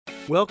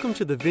Welcome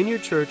to the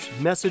Vineyard Church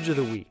Message of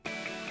the Week.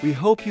 We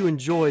hope you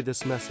enjoy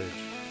this message.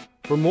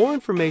 For more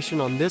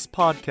information on this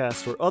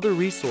podcast or other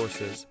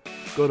resources,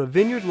 go to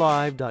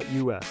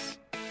vineyardlive.us.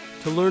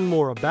 To learn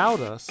more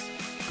about us,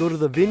 go to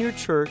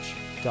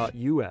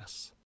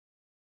thevineyardchurch.us.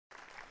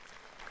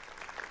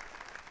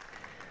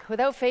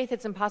 Without faith,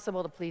 it's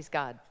impossible to please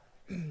God.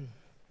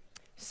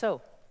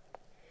 So,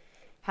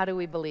 how do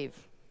we believe?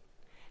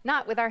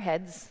 Not with our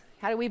heads.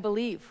 How do we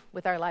believe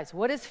with our lives?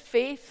 What does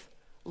faith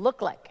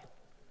look like?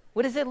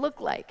 What does it look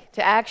like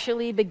to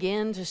actually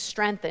begin to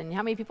strengthen?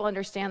 How many people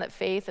understand that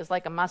faith is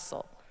like a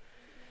muscle?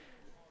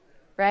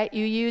 Right?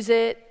 You use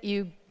it,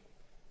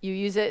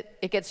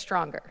 it gets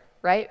stronger,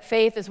 right?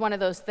 Faith is one of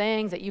those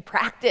things that you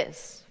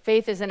practice.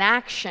 Faith is an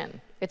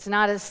action. It's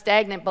not a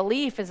stagnant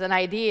belief is an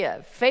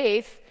idea.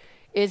 Faith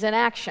is an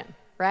action,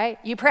 right?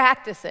 You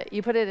practice it.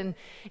 You put it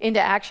into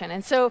action.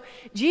 And so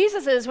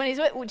Jesus, when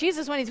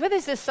he's with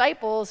his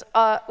disciples,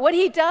 what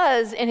he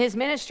does in his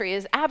ministry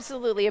is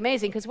absolutely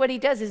amazing, because what he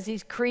does is he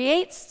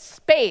creates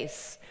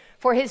space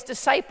for his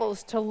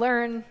disciples to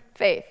learn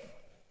faith.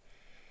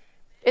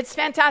 It's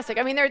fantastic.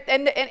 I mean,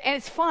 and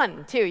it's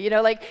fun too.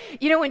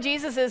 When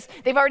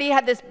they've already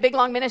had this big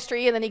long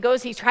ministry, and then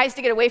he tries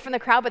to get away from the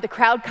crowd, but the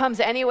crowd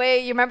comes anyway.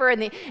 You remember?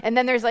 And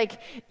then there's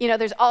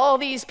there's all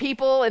these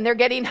people, and they're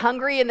getting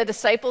hungry, and the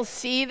disciples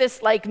see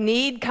this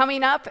need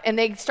coming up, and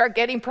they start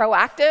getting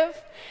proactive,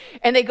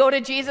 and they go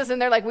to Jesus,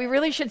 and they're like, we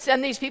really should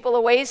send these people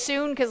away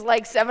soon, because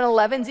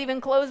 7-Eleven's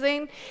even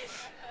closing,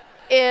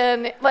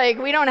 and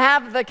we don't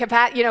have the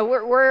capacity. We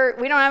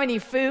don't have any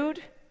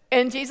food.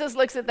 And Jesus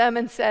looks at them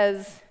and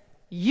says,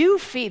 you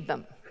feed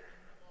them.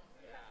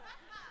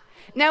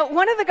 Now,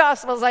 one of the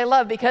Gospels I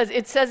love, because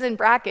it says in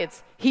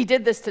brackets, he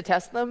did this to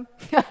test them,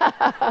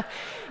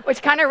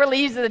 which kind of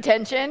relieves the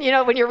tension.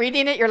 When you're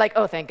reading it, you're like,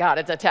 oh, thank God,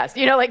 it's a test.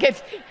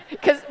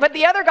 But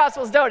the other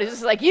Gospels don't. It's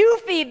just like, you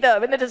feed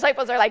them. And the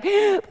disciples are like,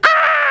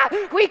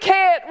 we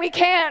can't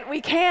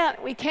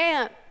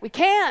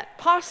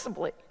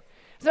possibly.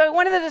 So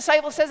one of the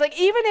disciples says,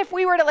 even if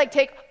we were to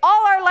take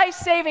all our life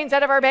savings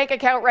out of our bank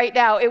account right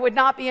now, it would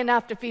not be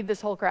enough to feed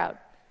this whole crowd.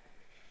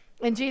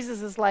 And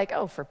Jesus is like,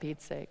 oh, for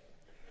Pete's sake.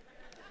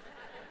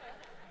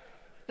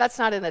 That's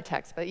not in the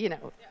text, but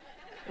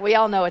we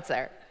all know it's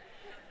there.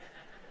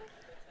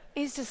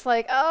 He's just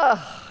like,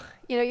 oh,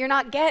 you're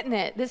not getting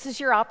it. This is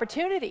your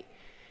opportunity.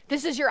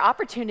 This is your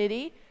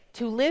opportunity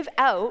to live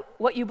out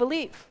what you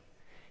believe.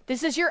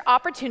 This is your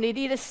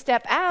opportunity to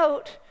step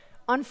out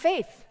on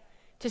faith.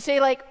 To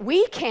say,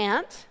 we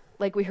can't,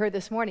 like we heard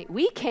this morning,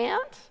 we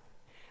can't,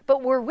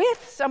 but we're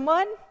with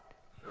someone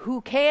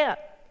who can.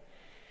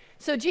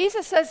 So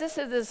Jesus says this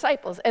to the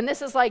disciples, and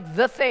this is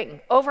the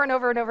thing, over and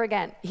over and over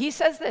again. He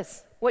says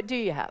this, what do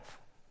you have?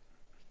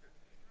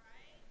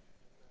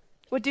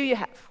 What do you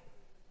have?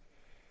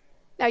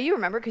 Now, you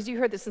remember, because you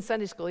heard this in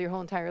Sunday school your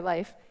whole entire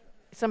life,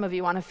 some of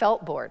you on a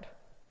felt board.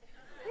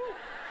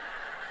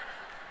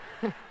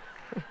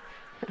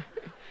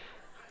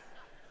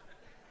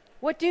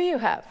 What do you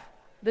have?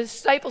 The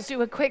disciples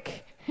do a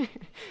quick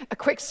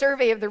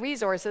survey of the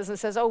resources and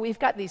says, oh, we've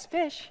got these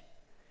fish.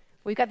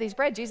 We've got these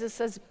bread. Jesus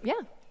says, yeah,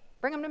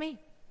 bring them to me.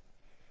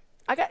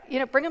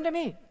 Bring them to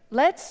me.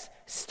 Let's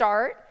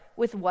start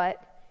with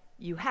what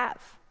you have.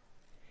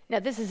 Now,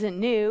 this isn't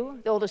new.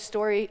 The oldest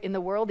story in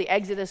the world, the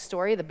Exodus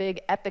story, the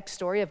big epic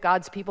story of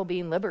God's people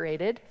being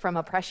liberated from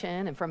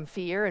oppression and from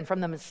fear and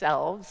from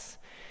themselves.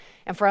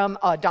 And from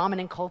a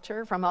dominant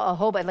culture, from a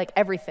whole,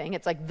 everything.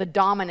 It's the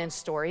dominant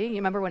story. You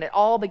remember when it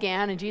all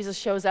began and Jesus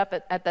shows up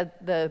at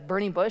the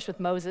burning bush with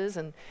Moses,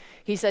 and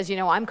he says,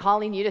 I'm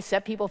calling you to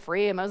set people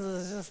free. And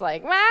Moses is just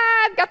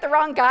I've got the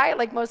wrong guy,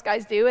 like most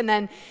guys do. And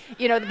then,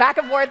 back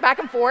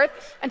and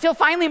forth, until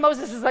finally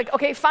Moses is like,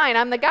 okay, fine,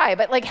 I'm the guy.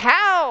 But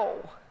how?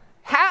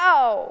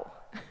 How?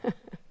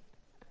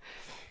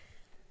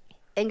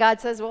 And God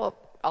says, well,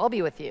 I'll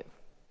be with you.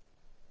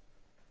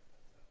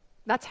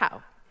 That's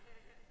how.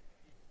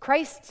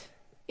 Christ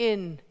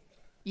in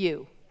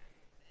you.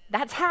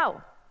 That's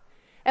how.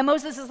 And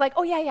Moses is like,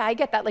 oh, yeah, I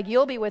get that.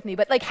 You'll be with me.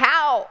 But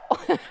how?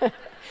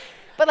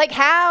 But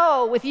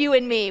how with you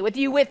and me, with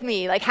you with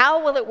me?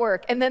 How will it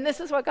work? And then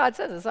this is what God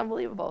says. It's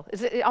unbelievable.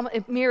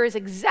 It mirrors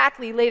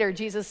exactly later.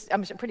 Jesus,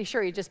 I'm pretty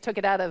sure he just took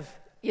it out of,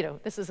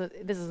 this is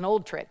an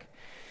old trick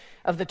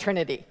of the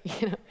Trinity.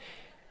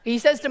 He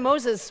says to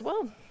Moses,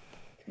 well,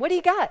 what do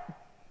you got?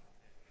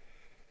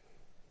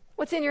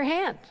 What's in your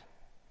hand?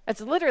 That's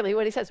literally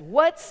what he says.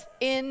 What's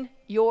in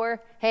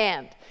your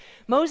hand?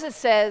 Moses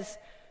says,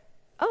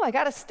 oh, I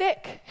got a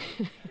stick.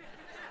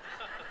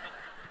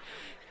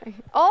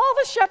 All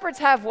the shepherds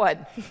have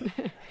one.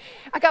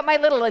 I got my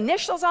little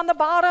initials on the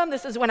bottom.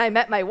 This is when I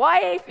met my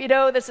wife.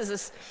 This is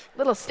this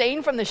little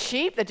stain from the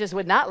sheep that just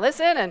would not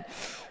listen. And,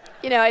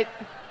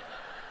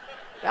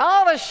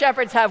 all the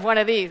shepherds have one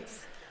of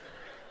these.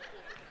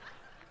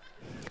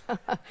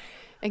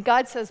 And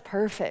God says,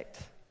 perfect.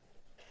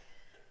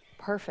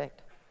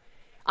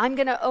 I'm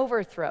going to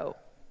overthrow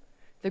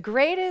the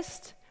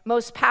greatest,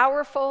 most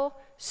powerful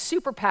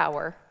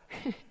superpower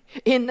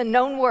in the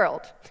known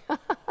world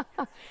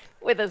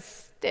with a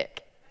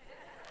stick.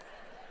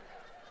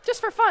 just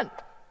for fun.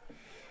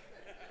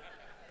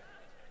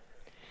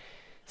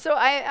 So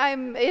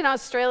I'm in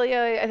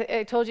Australia.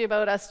 I told you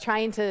about us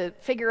trying to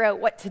figure out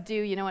what to do.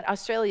 You know,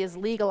 Australia's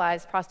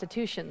legalized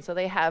prostitution, so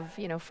they have,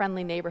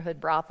 friendly neighborhood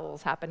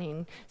brothels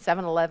happening,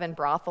 7-Eleven,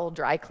 brothel,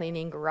 dry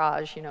cleaning,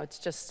 garage. It's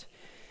just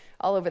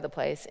all over the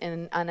place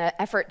in an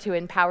effort to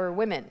empower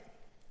women.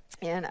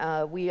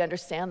 And we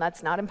understand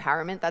that's not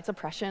empowerment, that's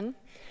oppression.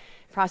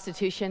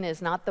 Prostitution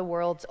is not the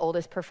world's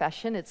oldest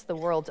profession, it's the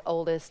world's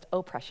oldest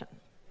oppression.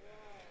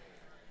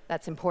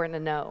 That's important to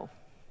know.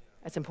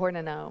 That's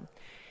important to know.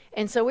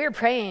 And so we were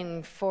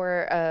praying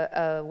for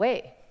a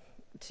way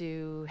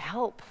to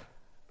help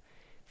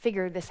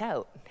figure this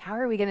out. How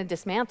are we going to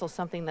dismantle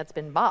something that's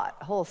been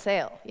bought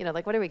wholesale?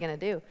 What are we going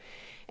to do?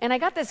 And I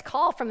got this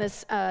call from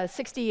this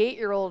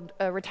 68-year-old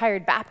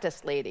retired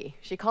Baptist lady.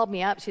 She called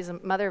me up. She's a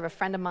mother of a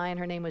friend of mine.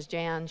 Her name was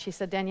Jan. She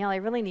said, Danielle, I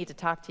really need to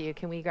talk to you.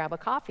 Can we grab a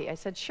coffee? I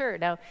said, sure.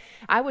 Now,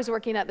 I was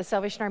working at the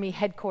Salvation Army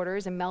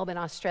headquarters in Melbourne,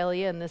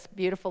 Australia, in this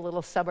beautiful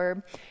little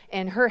suburb,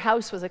 and her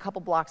house was a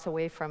couple blocks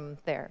away from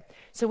there.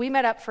 So we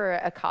met up for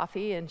a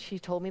coffee, and she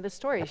told me the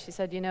story. She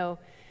said,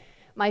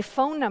 my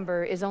phone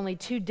number is only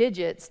 2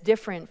 digits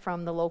different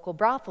from the local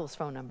brothel's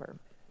phone number.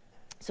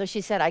 So she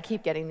said, I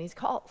keep getting these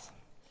calls.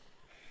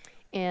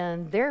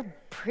 And they're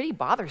pretty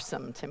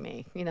bothersome to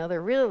me.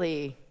 They're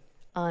really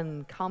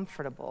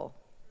uncomfortable.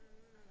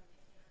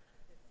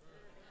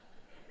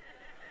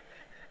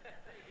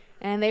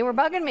 And they were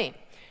bugging me.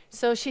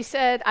 So she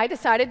said, I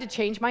decided to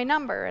change my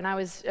number. And I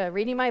was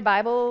reading my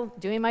Bible,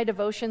 doing my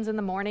devotions in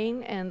the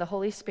morning, and the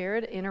Holy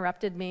Spirit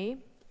interrupted me.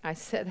 I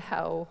said,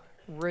 how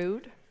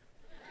rude.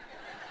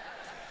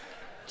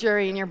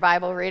 During your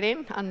Bible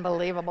reading,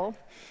 unbelievable.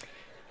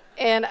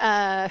 And,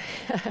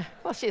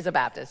 well, she's a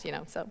Baptist,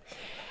 so.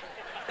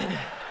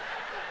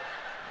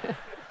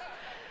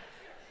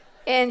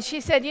 And she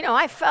said,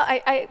 I felt,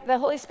 the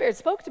Holy Spirit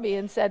spoke to me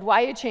and said,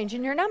 why are you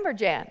changing your number,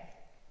 Jan?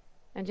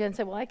 And Jan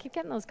said, well, I keep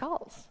getting those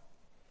calls.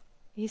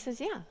 He says,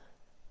 yeah,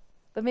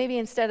 but maybe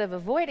instead of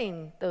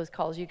avoiding those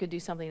calls, you could do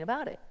something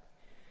about it.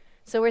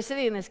 So we're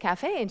sitting in this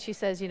cafe, and she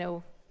says,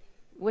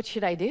 what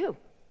should I do?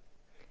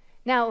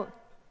 Now,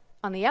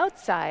 on the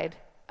outside,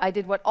 I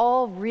did what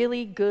all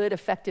really good,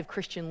 effective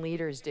Christian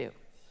leaders do,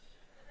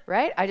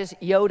 right? I just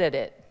Yoda'd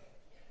it.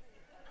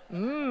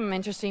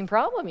 Interesting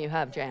problem you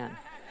have, Jan.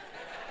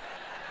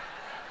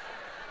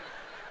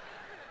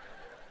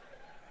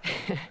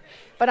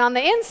 But on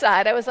the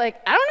inside, I was like,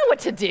 I don't know what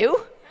to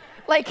do.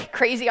 Like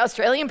crazy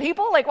Australian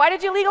people? Why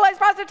did you legalize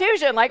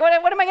prostitution? What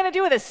am I going to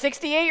do with a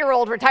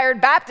 68-year-old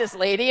retired Baptist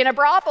lady in a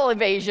brothel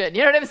invasion?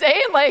 You know what I'm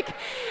saying?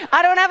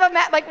 I don't have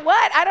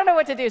what? I don't know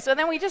what to do. So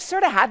then we just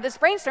sort of had this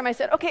brainstorm. I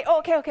said, okay.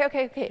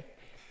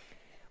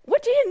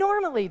 What do you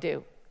normally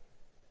do?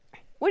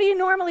 What do you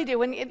normally do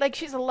when,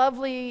 she's a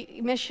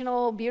lovely,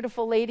 missional,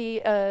 beautiful lady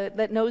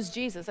that knows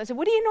Jesus? I said,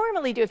 what do you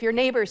normally do if your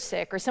neighbor's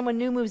sick or someone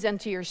new moves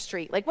into your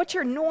street? What's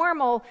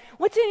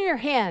in your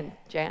hand,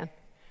 Jan?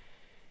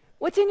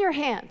 What's in your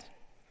hand?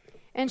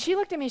 And she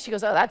looked at me, she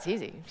goes, oh, that's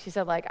easy. She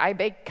said, I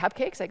bake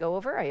cupcakes, I go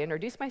over, I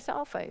introduce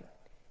myself,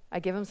 I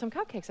give them some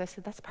cupcakes. I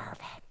said, that's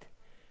perfect.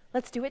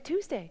 Let's do it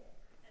Tuesday.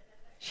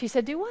 She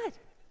said, do what?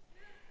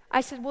 I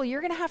said, well,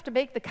 you're going to have to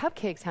bake the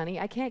cupcakes, honey.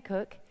 I can't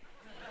cook.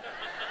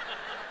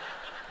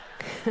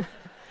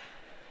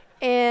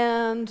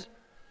 And,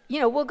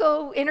 we'll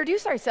go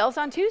introduce ourselves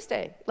on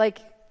Tuesday,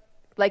 like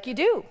you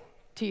do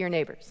to your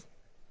neighbors.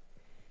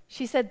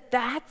 She said,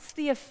 that's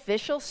the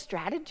official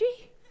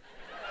strategy?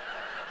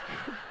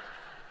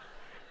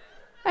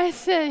 I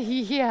said,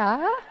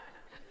 yeah.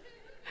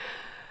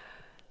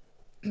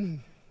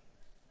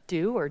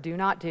 Do or do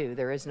not do,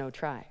 there is no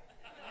try.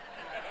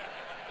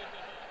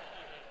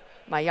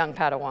 My young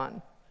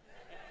Padawan.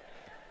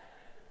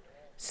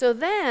 So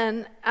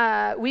then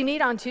we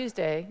meet on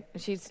Tuesday.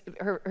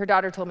 Her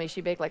daughter told me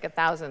she baked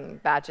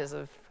 1,000 batches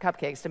of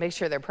cupcakes to make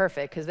sure they're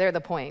perfect, because they're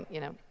the point,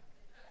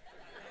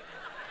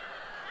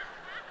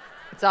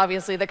 It's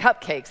obviously the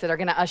cupcakes that are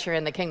going to usher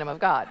in the kingdom of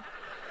God.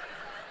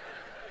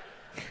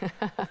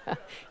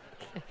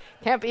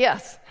 Can't be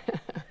us.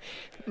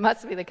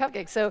 Must be the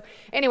cupcakes. So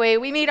anyway,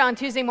 we meet on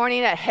Tuesday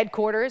morning at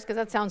headquarters, because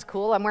that sounds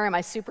cool. I'm wearing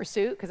my super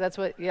suit, because that's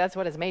what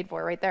it's made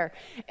for right there.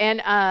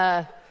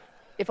 And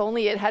if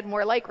only it had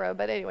more Lycra,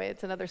 but anyway,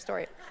 it's another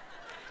story.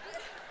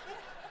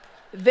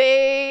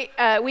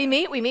 We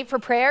meet for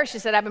prayer. She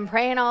said, I've been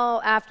praying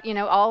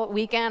all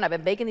weekend. I've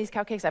been baking these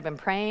cupcakes. I've been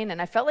praying,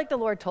 and I felt like the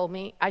Lord told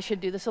me I should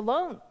do this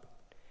alone.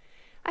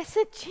 I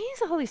said, geez,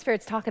 the Holy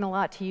Spirit's talking a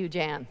lot to you,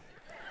 Jan.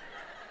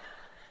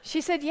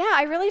 She said, yeah,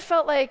 I really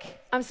felt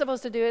like I'm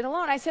supposed to do it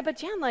alone. I said, but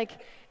Jan,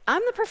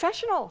 I'm the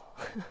professional.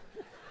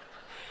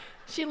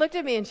 She looked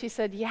at me and she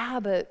said, yeah,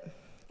 but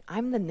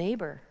I'm the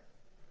neighbor.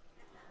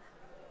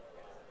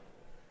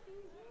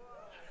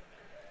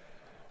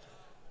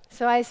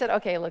 So I said,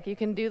 okay, look, you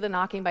can do the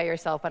knocking by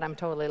yourself, but I'm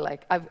totally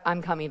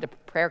I'm coming to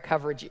prayer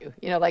coverage you.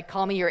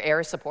 Call me your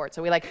air support.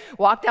 So we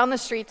walk down the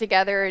street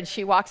together, and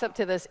she walks up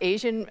to this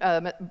Asian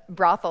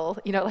brothel,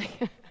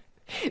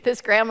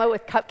 this grandma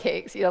with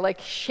cupcakes, like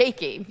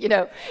shaking,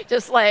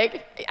 just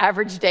like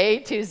average day,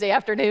 Tuesday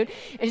afternoon.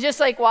 And she just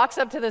like walks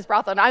up to this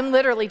brothel. And I'm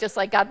literally just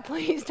like, God,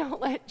 please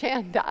don't let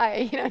Jan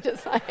die,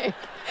 just like,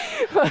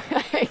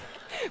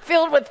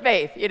 filled with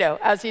faith,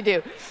 as you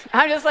do.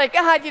 I'm just like,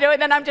 God,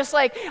 and then I'm just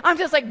like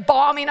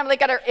bombing. I'm like,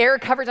 got her air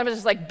coverage. I'm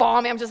just like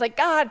bombing. I'm just like,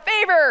 God,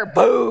 favor,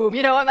 boom.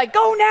 I'm like,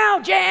 go now,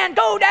 Jan,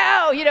 go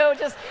now,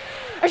 just.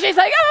 And she's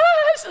like,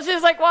 ah! So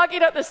she's like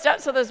walking up the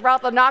steps of this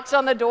brothel, knocks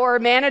on the door.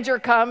 Manager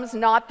comes,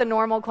 not the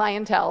normal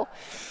clientele.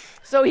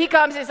 So he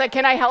comes, he's like,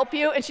 can I help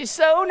you? And she's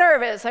so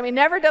nervous. I mean,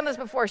 never done this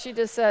before. She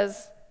just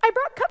says, I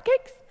brought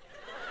cupcakes.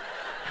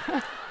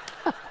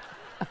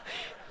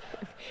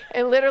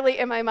 And literally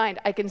in my mind,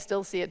 I can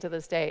still see it to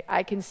this day.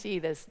 I can see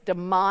this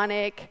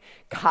demonic,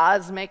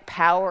 cosmic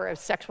power of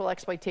sexual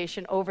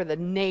exploitation over the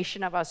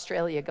nation of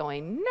Australia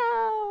going,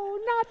 no,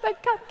 not the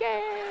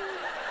cupcake.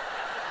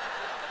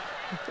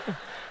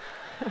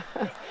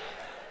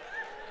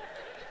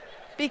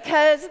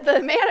 Because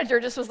the manager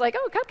just was like,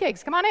 oh,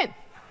 cupcakes, come on in.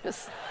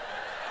 Just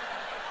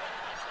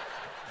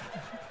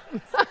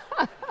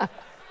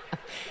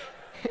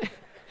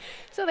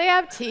So they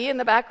have tea in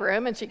the back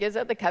room, and she gives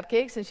out the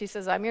cupcakes, and she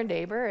says, I'm your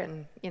neighbor,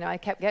 and, I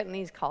kept getting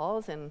these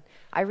calls, and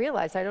I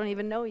realized I don't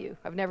even know you.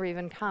 I've never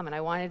even come, and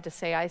I wanted to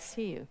say, I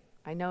see you.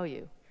 I know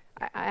you.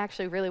 I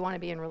actually really want to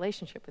be in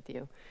relationship with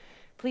you.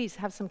 Please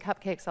have some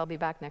cupcakes. I'll be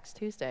back next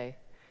Tuesday.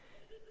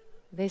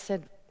 They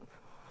said,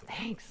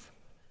 thanks.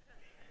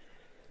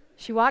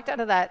 She walked out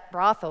of that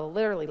brothel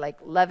literally like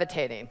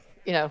levitating,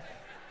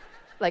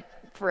 like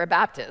for a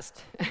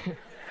Baptist.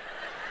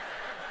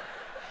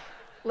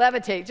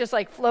 Levitating, just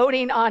like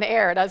floating on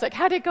air. And I was like,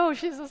 how'd it go?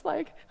 She's just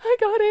like, I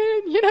got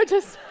in,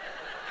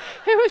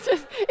 it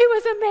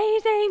was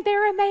amazing.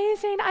 They're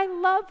amazing. I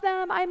love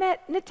them. I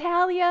met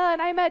Natalia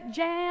and I met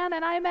Jan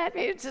and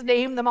just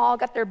named them all,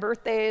 got their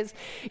birthdays,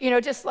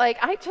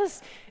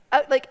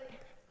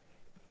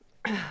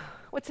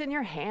 what's in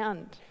your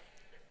hand?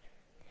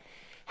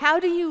 How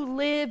do you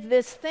live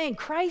this thing?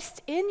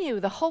 Christ in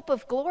you, the hope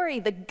of glory,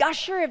 the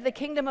gusher of the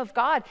kingdom of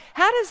God.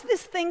 How does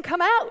this thing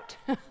come out?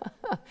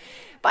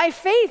 By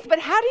faith. But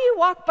how do you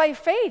walk by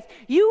faith?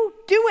 You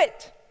do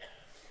it.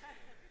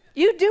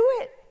 You do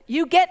it.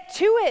 You get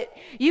to it.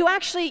 You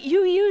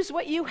use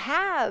what you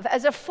have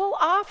as a full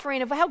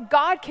offering of how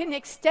God can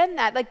extend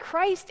that, like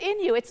Christ in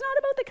you. It's not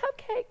about the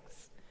cupcakes.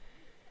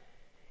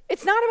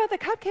 It's not about the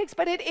cupcakes,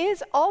 but it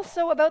is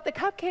also about the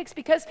cupcakes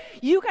because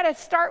you got to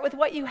start with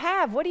what you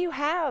have. What do you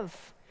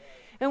have?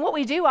 And what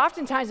we do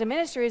oftentimes in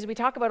ministry is we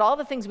talk about all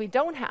the things we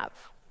don't have.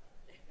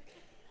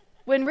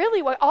 When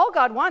really what all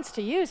God wants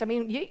to use,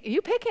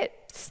 you pick it.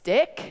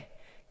 Stick,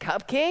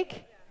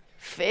 cupcake,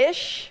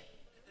 fish.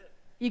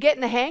 You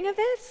getting the hang of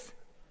this?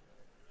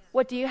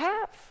 What do you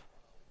have?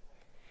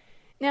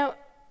 Now,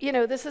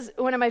 this is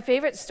one of my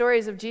favorite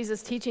stories of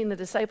Jesus teaching the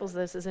disciples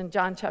this is in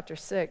John chapter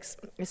 6.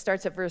 It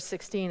starts at verse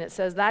 16. It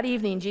says, that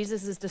evening,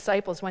 Jesus'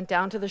 disciples went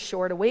down to the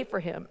shore to wait for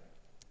him.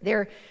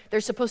 They're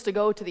supposed to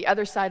go to the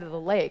other side of the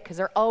lake because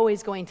they're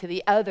always going to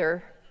the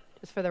other,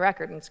 just for the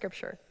record in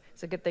Scripture.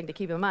 It's a good thing to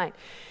keep in mind.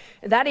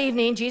 That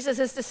evening,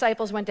 Jesus'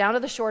 disciples went down to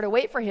the shore to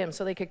wait for him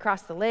so they could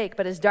cross the lake.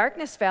 But as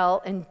darkness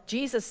fell and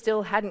Jesus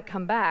still hadn't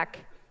come back,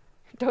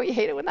 don't you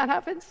hate it when that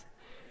happens?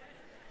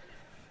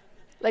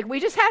 Like,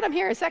 we just had him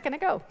here a second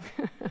ago.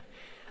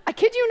 I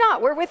kid you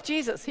not, we're with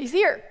Jesus. He's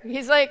here.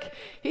 He's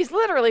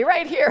literally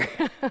right here.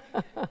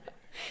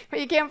 But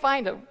you can't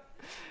find him.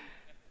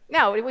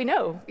 Now, we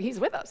know he's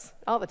with us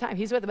all the time.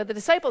 He's with them. But the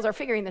disciples are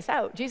figuring this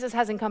out. Jesus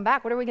hasn't come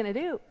back. What are we going to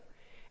do?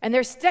 And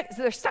they're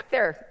stuck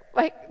there.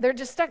 Like, they're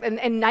just stuck.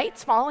 And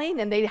night's falling,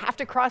 and they have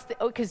to cross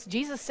because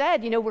Jesus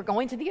said, we're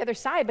going to the other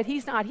side, but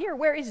he's not here.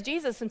 Where is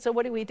Jesus? And so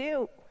what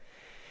do?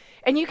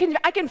 And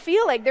I can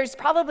feel like there's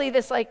probably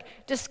this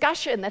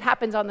discussion that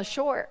happens on the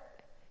shore.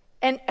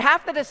 And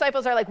half the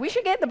disciples are like, we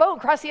should get in the boat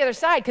and cross the other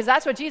side because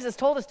that's what Jesus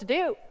told us to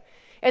do.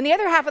 And the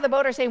other half of the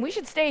boat are saying, we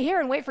should stay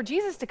here and wait for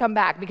Jesus to come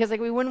back because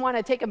we wouldn't want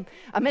to take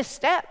a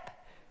misstep.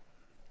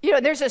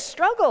 There's a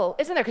struggle,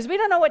 isn't there? Because we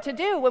don't know what to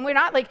do when we're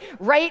not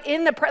right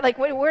in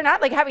we're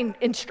not having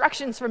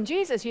instructions from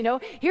Jesus,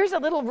 Here's a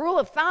little rule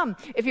of thumb.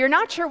 If you're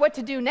not sure what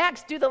to do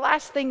next, do the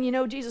last thing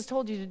Jesus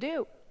told you to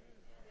do.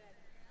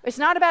 It's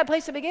not a bad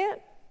place to begin.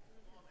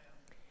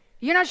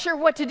 You're not sure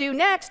what to do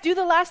next. Do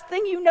the last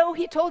thing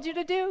he told you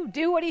to do.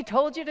 Do what he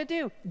told you to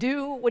do.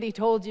 Do what he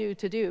told you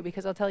to do.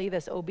 Because I'll tell you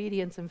this,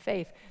 obedience and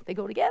faith, they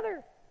go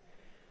together.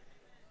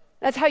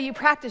 That's how you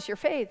practice your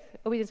faith,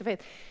 obedience and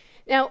faith.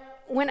 Now,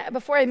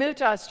 before I moved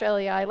to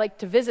Australia, I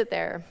liked to visit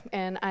there.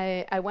 And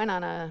I went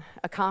on a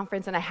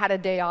conference, and I had a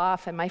day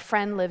off. And my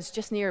friend lives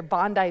just near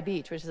Bondi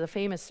Beach, which is a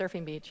famous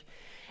surfing beach.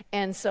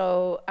 And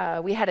so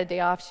we had a day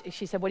off.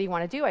 She said, what do you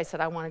want to do? I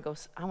said, I want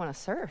to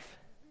surf.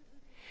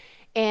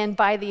 And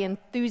by the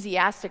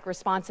enthusiastic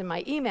response in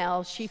my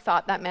email, she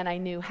thought that meant I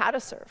knew how to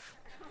surf.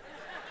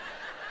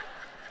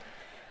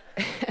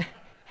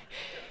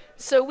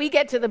 So we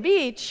get to the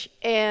beach,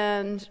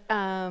 and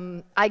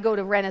I go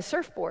to rent a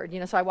surfboard.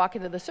 So I walk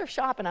into the surf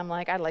shop, and I'm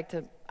like, I'd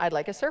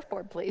like a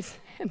surfboard, please.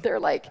 And they're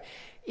like,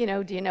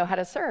 do you know how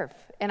to surf?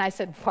 And I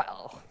said,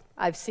 well,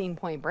 I've seen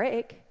Point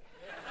Break.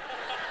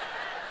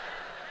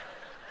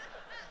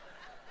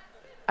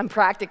 I'm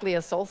practically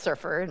a soul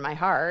surfer in my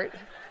heart.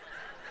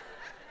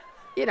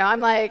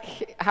 I'm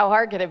like, how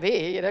hard can it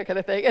be, kind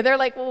of thing. And they're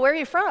like, well, where are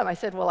you from? I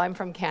said, well, I'm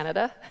from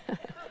Canada.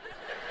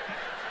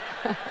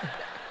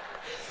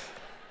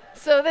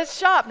 So this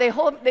shop, they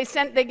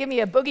give me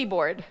a boogie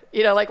board,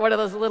 like one of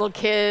those little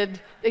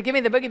they give me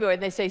the boogie board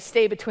and they say,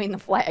 stay between the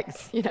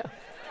flags,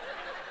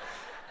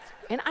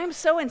 And I'm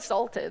so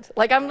insulted.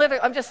 Like I'm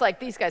just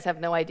like, these guys have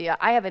no idea.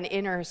 I have an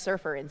inner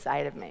surfer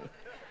inside of me.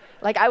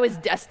 Like I was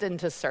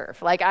destined to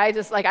surf.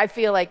 I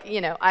feel like,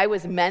 I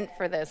was meant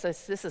for this.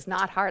 This is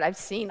not hard. I've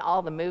seen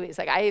all the movies.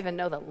 Like I even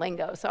know the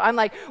lingo. So I'm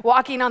like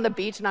walking on the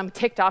beach and I'm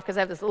ticked off because I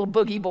have this little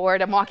boogie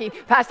board. I'm walking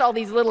past all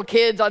these little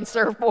kids on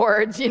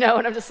surfboards, and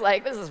I'm just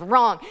like, this is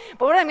wrong.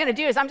 But what I'm going to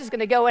do is I'm just going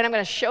to go and I'm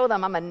going to show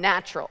them I'm a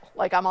natural.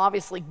 Like I'm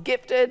obviously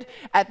gifted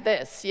at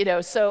this,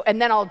 So,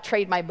 and then I'll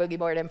trade my boogie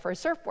board in for a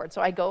surfboard.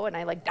 So I go and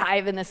I like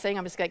dive in this thing.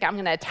 I'm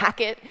going to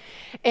attack it.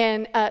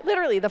 And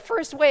literally the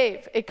first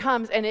wave, it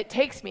comes and it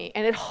takes me.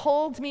 And it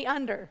holds me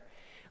under,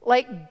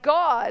 like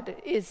God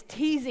is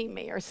teasing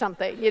me or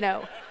something,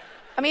 I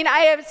mean, I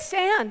have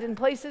sand in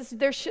places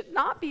there should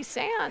not be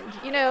sand,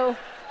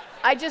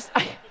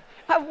 I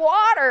have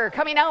water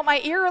coming out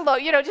my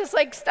earlobe, just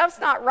like stuff's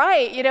not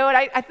right, and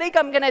I think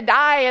I'm gonna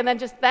die, and then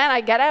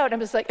I get out, and I'm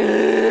just like,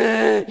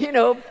 and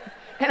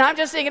I'm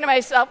just thinking to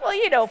myself,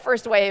 well,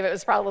 first wave, it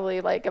was probably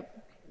like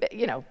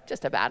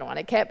just a bad one.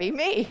 It can't be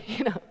me,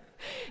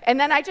 And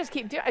then I just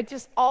keep doing it.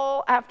 Just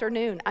all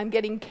afternoon, I'm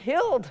getting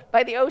killed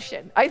by the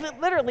ocean. I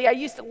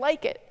used to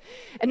like it.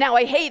 And now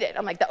I hate it.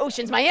 I'm like, the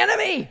ocean's my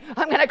enemy.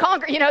 I'm going to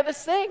conquer,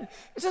 this thing.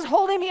 It's just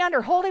holding me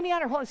under.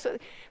 So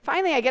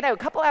finally I get out. A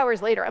couple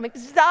hours later, I'm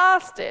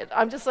exhausted.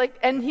 I'm just like,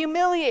 and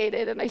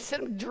humiliated. And I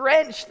sit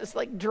drenched, this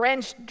like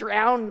drenched,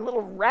 drowned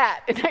little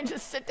rat. And I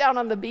just sit down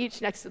on the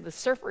beach next to the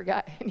surfer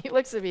guy. And he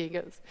looks at me and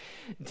goes,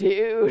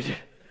 dude.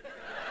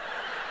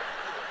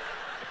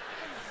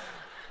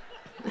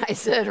 I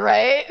said,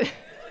 right?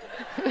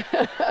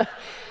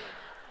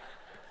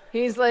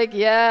 He's like,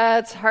 yeah,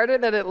 it's harder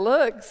than it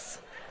looks.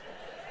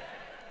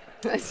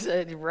 I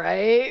said,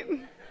 right?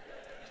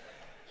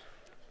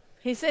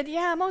 He said,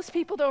 yeah, most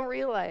people don't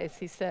realize,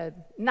 he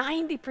said,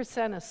 90%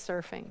 of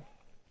surfing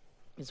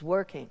is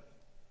working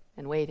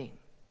and waiting.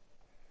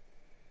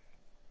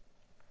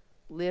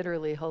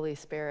 Literally, Holy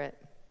Spirit,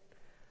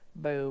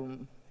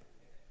 boom.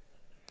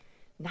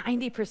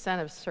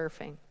 90% of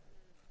surfing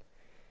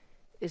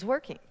is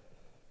working.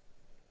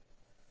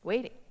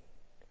 Waiting.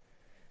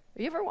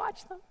 Have you ever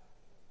watched them?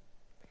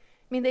 I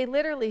mean, they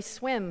literally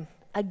swim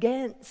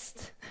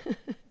against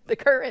the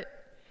current.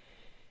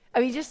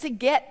 I mean, just to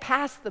get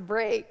past the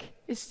break,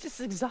 it's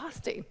just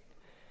exhausting.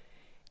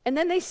 And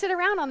then they sit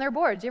around on their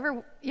boards.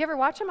 You ever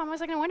watch them? I'm always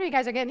like, no wonder you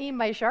guys are getting eaten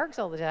by sharks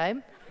all the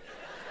time.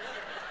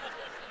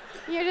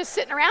 You're just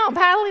sitting around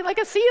paddling like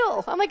a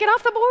seal. I'm like, get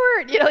off the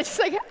board. It's just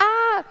like,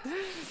 ah.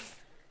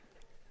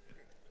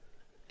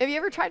 Have you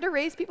ever tried to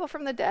raise people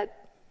from the dead?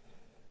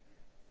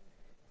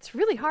 It's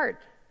really hard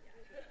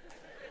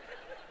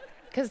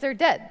because they're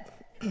dead.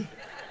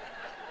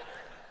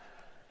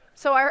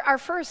 So our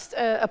first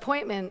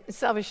appointment in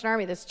Salvation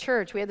Army, this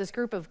church, we had this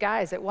group of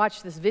guys that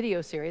watched this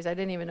video series I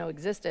didn't even know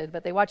existed,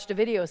 but they watched a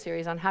video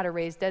series on how to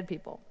raise dead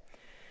people.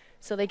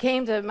 So they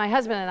came to my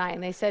husband and I,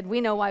 and they said, we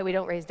know why we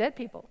don't raise dead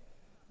people.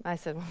 I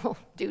said, well,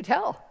 do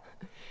tell.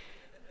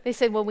 They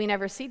said, well, we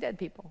never see dead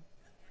people.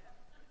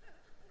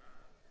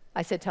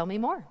 I said, tell me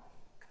more.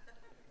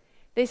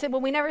 They said,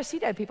 well, we never see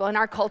dead people. In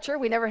our culture,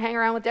 we never hang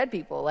around with dead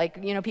people. Like,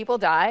 people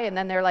die, and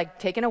then they're, like,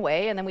 taken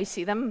away, and then we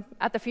see them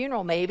at the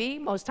funeral, maybe,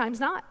 most times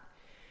not.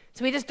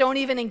 So we just don't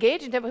even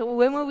engage in dead people.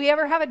 When will we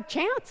ever have a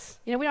chance?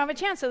 We don't have a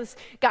chance. So this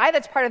guy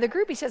that's part of the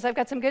group, he says, I've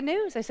got some good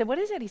news. I said, what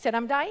is it? He said,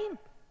 I'm dying.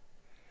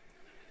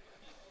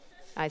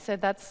 I said,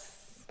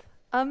 that's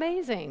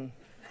amazing.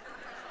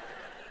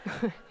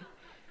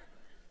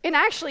 And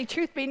actually,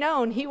 truth be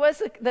known, he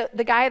was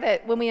the guy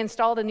that when we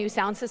installed a new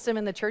sound system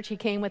in the church, he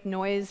came with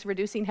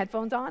noise-reducing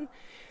headphones on.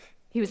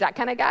 He was that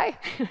kind of guy.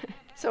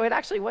 So it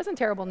actually wasn't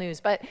terrible news.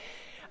 But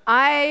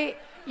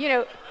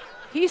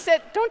he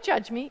said, don't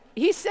judge me.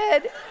 He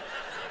said,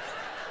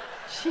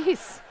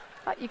 jeez,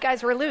 thought you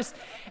guys were loose.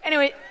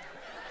 Anyway,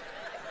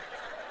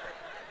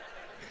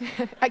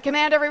 I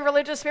command every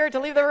religious spirit to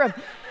leave the room.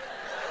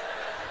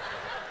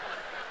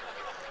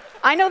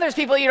 I know there's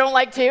people you don't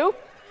like too.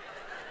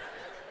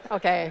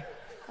 Okay.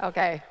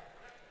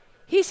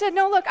 He said,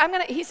 no, look,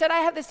 he said, I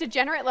have this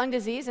degenerate lung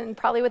disease, and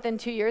probably within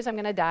 2 years I'm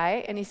going to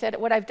die. And he said,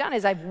 what I've done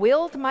is I've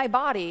willed my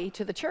body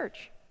to the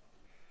church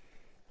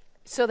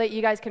so that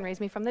you guys can raise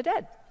me from the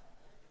dead.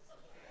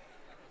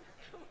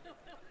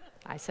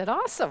 I said,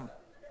 awesome.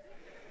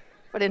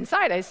 But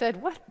inside I said,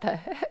 what the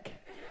heck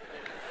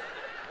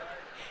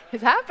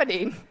is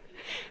happening?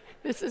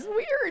 this is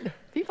weird.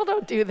 People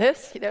don't do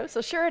this, you know.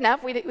 So sure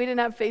enough, we didn't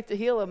have faith to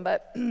heal him,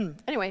 but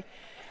anyway,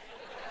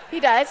 he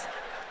dies.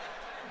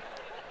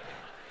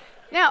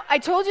 Now, I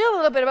told you a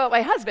little bit about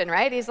my husband,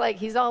 right?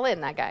 He's all in,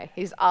 that guy.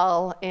 He's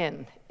all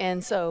in.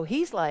 And so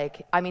he's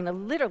like, I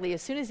mean, literally,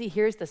 as soon as he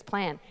hears this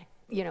plan,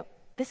 you know,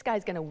 this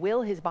guy's going to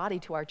will his body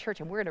to our church,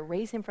 and we're going to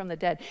raise him from the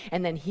dead.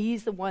 And then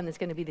he's the one that's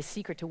going to be the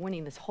secret to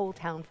winning this whole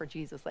town for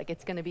Jesus. Like,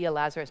 it's going to be a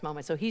Lazarus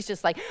moment. So he's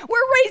just like,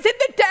 we're raising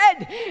the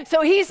dead.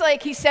 So he's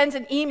like, he sends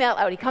an email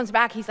out. He comes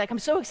back. He's like, I'm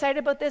so excited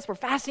about this. We're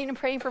fasting and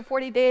praying for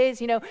 40 days.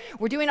 You know,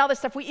 we're doing all this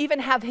stuff. We even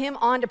have him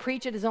on to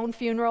preach at his own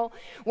funeral.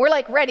 We're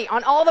like ready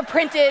on all the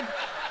printed.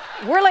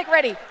 We're like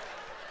ready.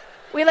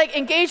 We like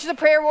engage the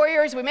prayer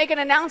warriors. We make an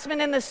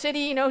announcement in the city.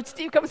 You know,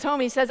 Steve comes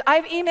home. He says,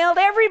 I've emailed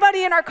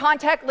everybody in our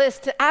contact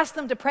list to ask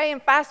them to pray and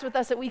fast with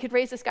us that we could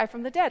raise this guy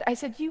from the dead. I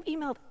said, you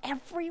emailed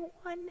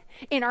everyone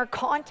in our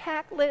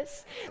contact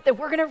list that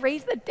we're going to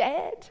raise the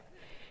dead?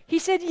 He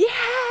said, yeah,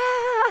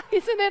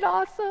 isn't it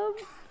awesome?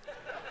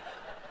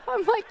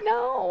 I'm like,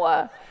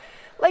 no.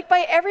 Like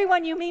by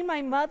everyone, you mean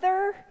my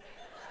mother?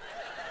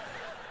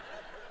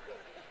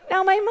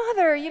 Now, my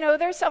mother, you know,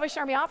 they're Salvation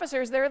Army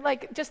officers. They're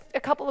like just a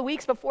couple of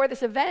weeks before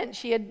this event,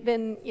 she had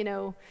been, you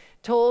know,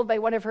 told by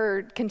one of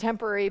her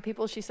contemporary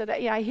people, she said,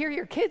 yeah, I hear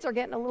your kids are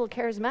getting a little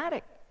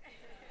charismatic,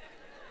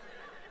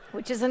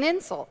 which is an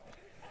insult.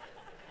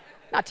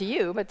 Not to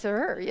you, but to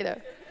her, you know.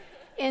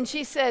 And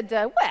she said,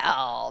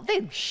 well,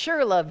 they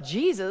sure love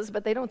Jesus,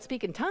 but they don't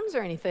speak in tongues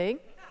or anything.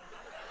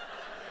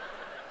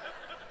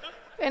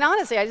 And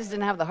honestly, I just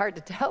didn't have the heart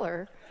to tell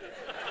her.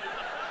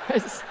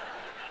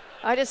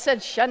 I just said,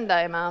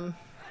 Shundai, Mom.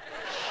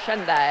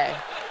 Shundai.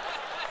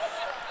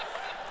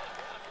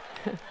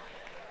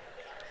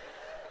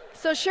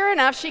 So sure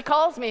enough, she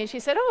calls me. She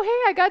said, oh,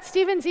 hey, I got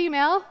Stephen's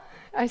email.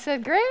 I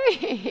said,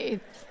 great.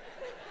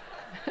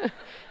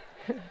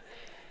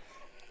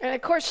 And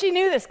of course, she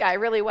knew this guy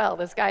really well,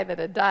 this guy that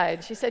had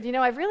died. She said, you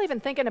know, I've really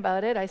been thinking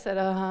about it. I said,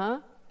 uh-huh.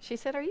 She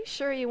said, are you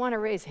sure you want to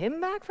raise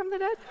him back from the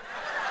dead?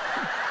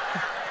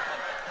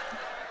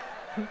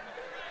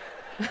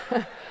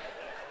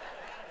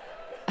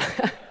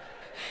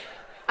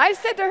 I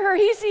said to her,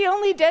 he's the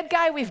only dead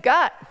guy we've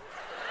got.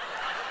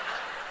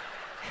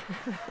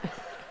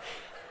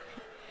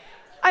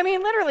 I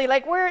mean, literally,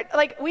 like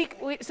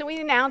so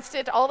we announced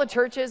it to all the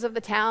churches of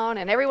the town,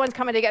 and everyone's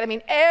coming together. I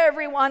mean,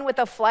 everyone with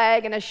a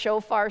flag and a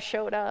shofar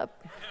showed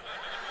up.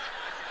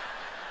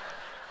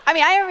 I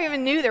mean, I never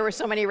even knew there were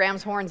so many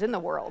ram's horns in the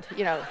world,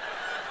 you know,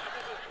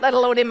 let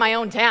alone in my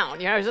own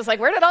town. You know, I was just like,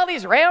 where did all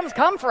these rams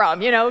come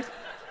from, you know?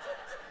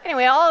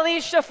 Anyway, all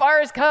these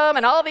shofars come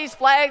and all these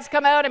flags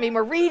come out. I mean,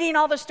 we're reading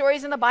all the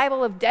stories in the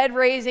Bible of dead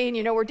raising.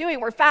 You know,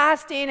 we're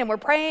fasting and we're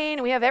praying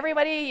and we have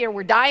everybody, you know,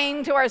 we're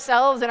dying to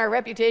ourselves and our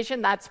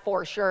reputation, that's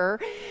for sure.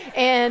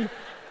 And,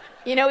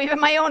 you know, even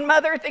my own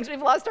mother thinks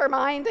we've lost our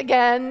mind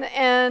again.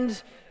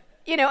 And,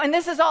 you know, and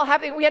this is all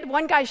happening. We had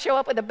one guy show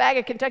up with a bag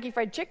of Kentucky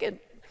Fried Chicken.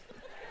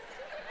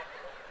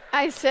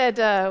 I said,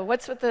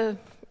 what's with the,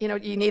 you know,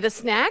 you need a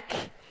snack?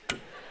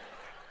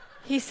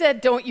 He said,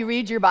 don't you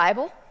read your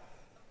Bible?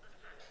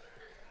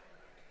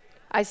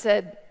 I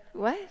said,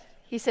 what?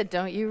 He said,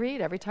 don't you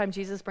read? Every time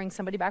Jesus brings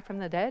somebody back from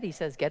the dead, he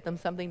says, get them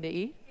something to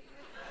eat.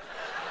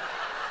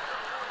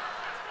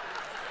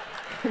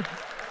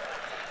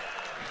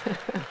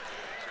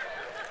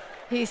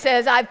 He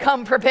says, I've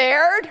come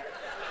prepared.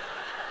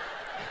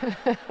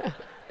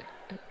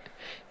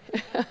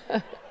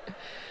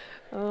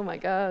 Oh my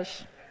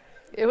gosh.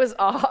 It was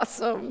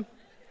awesome.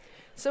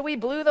 So we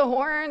blew the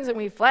horns and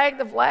we flagged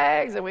the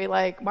flags and we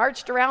like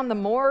marched around the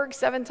morgue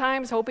 7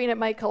 times hoping it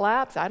might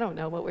collapse. I don't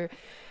know, but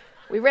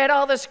we read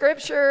all the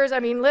scriptures. I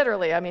mean,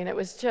 literally, I mean, it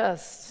was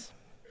just,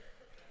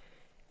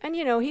 and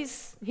you know,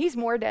 he's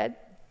more dead.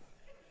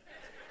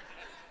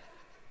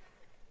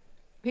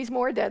 He's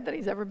more dead than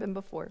he's ever been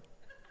before.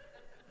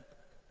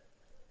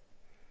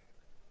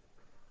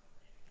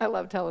 I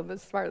love telling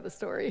this part of the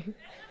story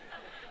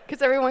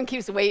because everyone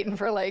keeps waiting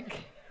for like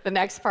the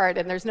next part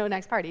and there's no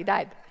next part. He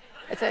died.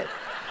 That's it.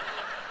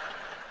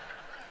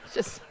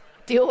 Just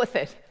deal with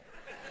it.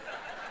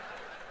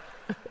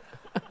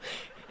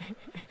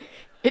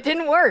 It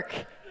didn't work.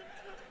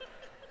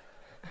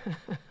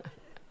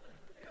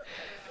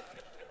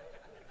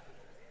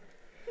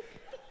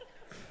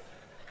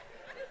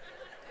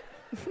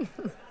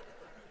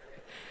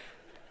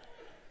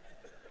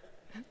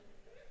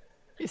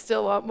 You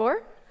still want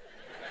more?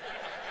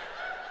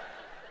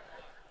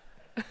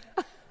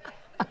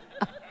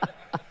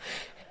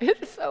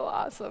 It's so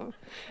awesome.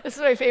 This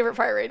is my favorite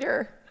part right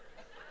here.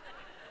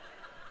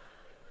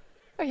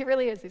 Oh, he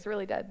really is. He's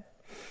really dead.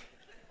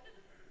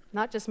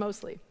 Not just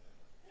mostly.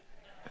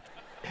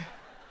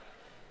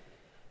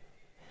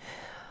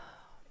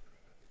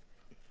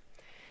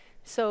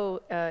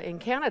 So in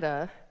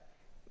Canada,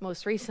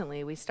 most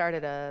recently, we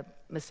started a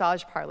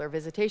massage parlor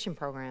visitation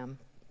program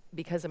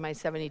because of my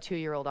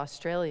 72-year-old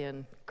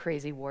Australian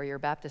crazy warrior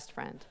Baptist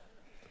friend.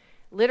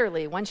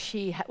 Literally, once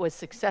she was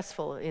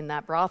successful in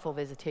that brothel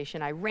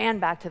visitation, I ran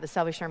back to the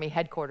Salvation Army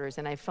headquarters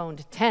and I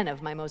phoned 10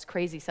 of my most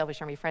crazy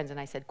Salvation Army friends and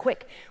I said,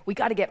 quick, we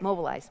got to get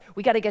mobilized.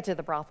 We got to get to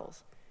the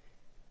brothels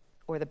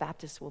or the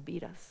Baptists will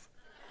beat us.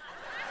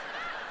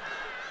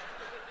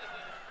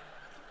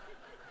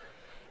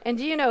 And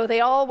do you know,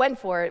 they all went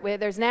for it.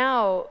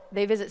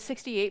 They visit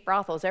 68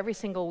 brothels every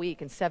single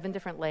week in 7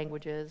 different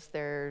languages.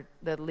 They're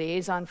the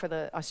liaison for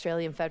the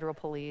Australian Federal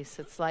Police.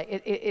 It's like,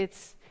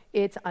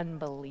 it's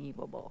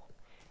unbelievable.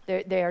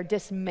 They are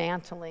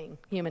dismantling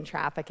human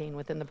trafficking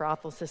within the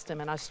brothel system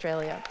in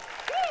Australia.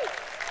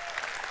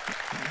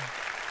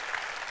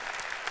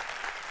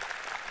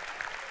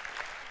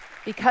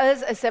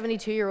 Because a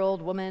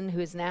 72-year-old woman who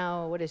is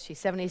now,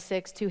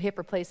 76, 2 hip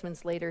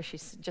replacements later, she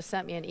just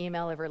sent me an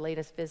email of her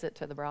latest visit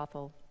to the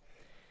brothel,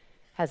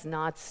 has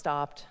not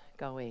stopped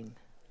going,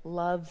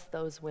 loves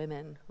those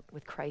women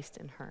with Christ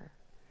in her,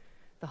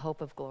 the hope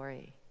of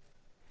glory.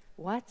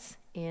 What's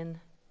in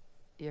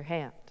your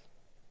hand?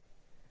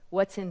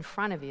 What's in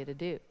front of you to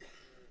do?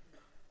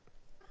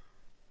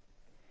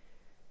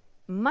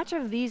 Much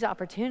of these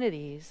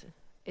opportunities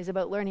is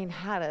about learning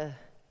how to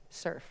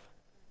surf.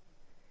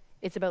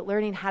 It's about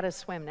learning how to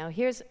swim. Now,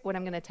 here's what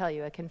I'm going to tell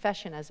you, a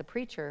confession as a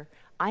preacher.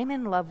 I'm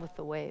in love with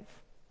the wave.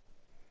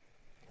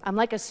 I'm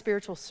like a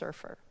spiritual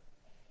surfer.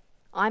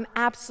 I'm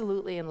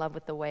absolutely in love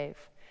with the wave.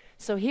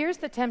 So here's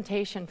the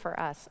temptation for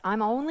us.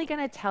 I'm only going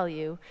to tell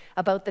you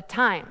about the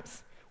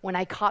times when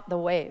I caught the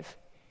wave.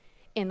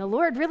 And the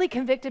Lord really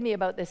convicted me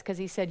about this because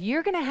he said,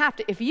 you're going to have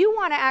to, if you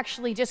want to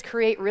actually just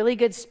create really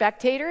good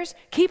spectators,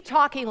 keep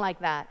talking like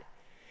that.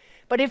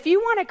 But if you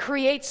want to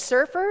create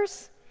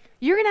surfers,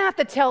 you're going to have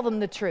to tell them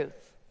the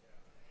truth.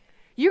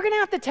 You're going to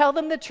have to tell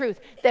them the truth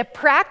that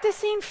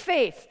practicing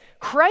faith,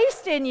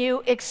 Christ in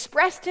you,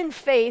 expressed in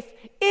faith,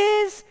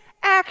 is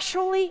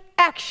actually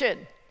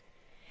action.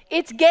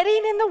 It's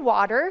getting in the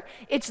water.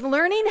 It's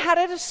learning how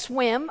to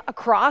swim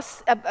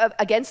across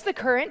against the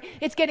current.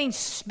 It's getting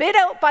spit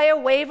out by a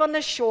wave on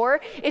the shore.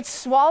 It's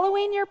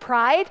swallowing your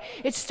pride.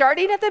 It's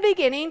starting at the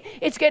beginning.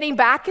 It's getting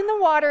back in the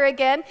water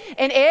again.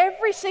 And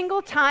every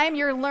single time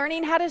you're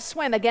learning how to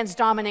swim against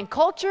dominant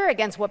culture,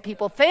 against what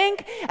people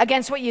think,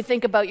 against what you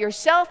think about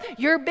yourself,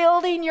 you're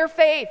building your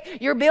faith.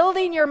 You're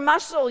building your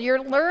muscle.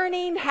 You're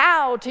learning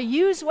how to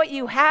use what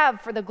you have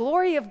for the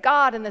glory of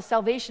God and the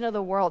salvation of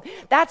the world.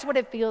 That's what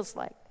it feels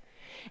like.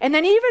 And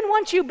then even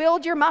once you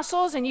build your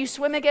muscles and you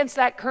swim against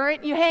that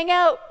current, you hang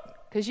out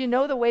because you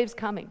know the wave's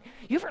coming.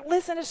 You ever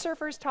listen to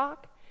surfers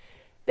talk?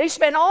 They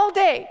spend all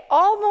day,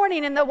 all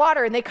morning in the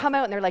water, and they come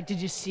out and they're like,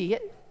 did you see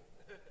it?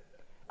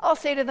 I'll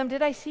say to them,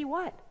 did I see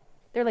what?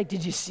 They're like,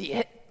 did you see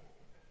it?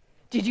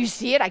 Did you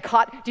see it?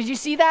 Did you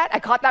see that? I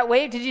caught that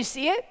wave. Did you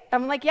see it?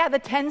 I'm like, yeah, the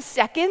 10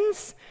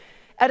 seconds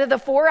out of the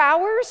 4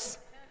 hours.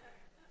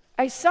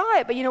 I saw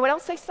it, but you know what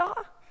else I saw?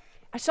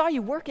 I saw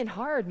you working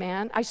hard,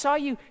 man. I saw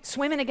you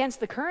swimming against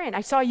the current.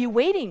 I saw you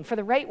waiting for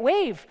the right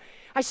wave.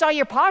 I saw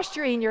your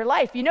posturing in your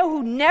life. You know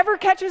who never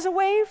catches a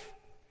wave?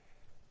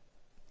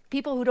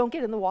 People who don't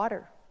get in the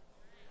water.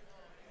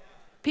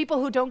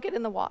 People who don't get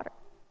in the water.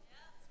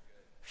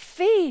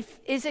 Faith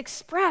is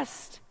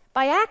expressed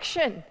by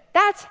action.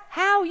 That's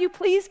how you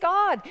please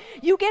God.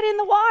 You get in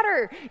the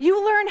water.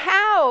 You learn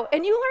how,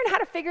 and you learn how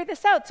to figure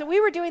this out. So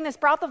we were doing this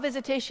brothel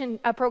visitation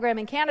program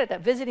in Canada,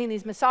 visiting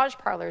these massage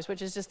parlors,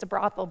 which is just a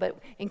brothel, but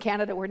in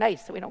Canada we're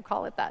nice, so we don't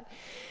call it that.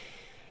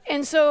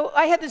 And so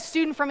I had this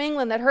student from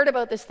England that heard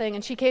about this thing,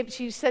 and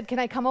she said, can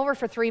I come over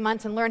for 3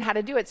 months and learn how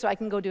to do it so I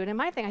can go do it in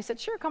my thing? I said,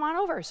 sure, come on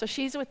over. So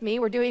she's with me.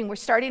 We're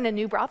starting a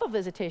new brothel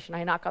visitation.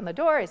 I knock on the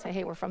door. I say,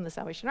 hey, we're from the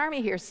Salvation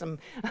Army. Here's some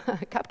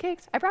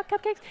cupcakes. I brought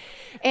cupcakes.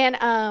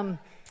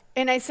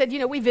 And I said,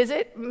 we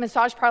visit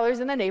massage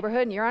parlors in the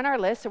neighborhood, and you're on our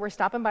list, so we're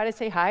stopping by to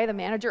say hi. The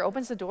manager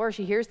opens the door.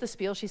 She hears the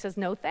spiel. She says,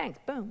 no, thanks.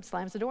 Boom,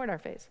 slams the door in our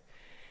face.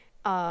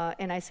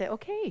 And I say,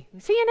 okay,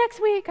 see you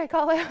next week, I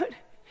call out.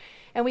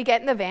 And we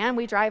get in the van,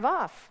 we drive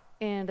off.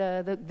 And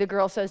the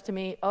girl says to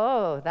me,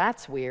 oh,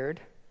 that's weird.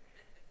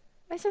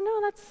 I said,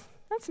 no,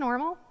 that's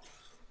normal.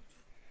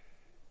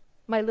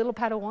 My little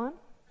Padawan.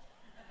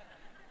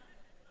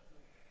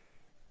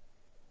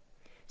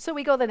 So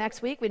we go the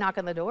next week, we knock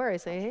on the door, I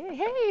say,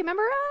 hey,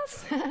 remember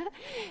us?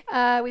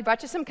 We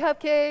brought you some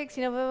cupcakes,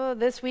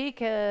 this week.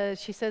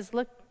 She says,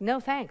 look, no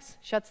thanks,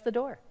 shuts the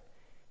door.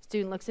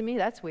 Student looks at me,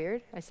 that's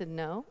weird. I said,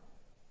 no,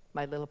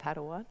 my little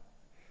Padawan,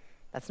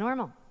 that's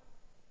normal.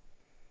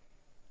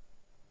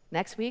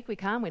 Next week we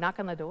come, we knock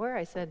on the door.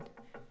 I said,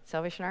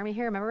 Salvation Army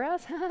here, remember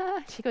us?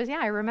 She goes, yeah,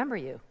 I remember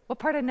you. What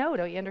part of no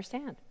don't you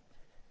understand?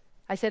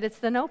 I said, it's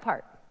the no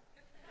part.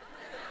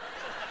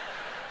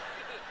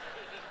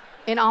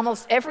 In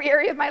almost every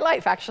area of my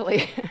life,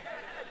 actually.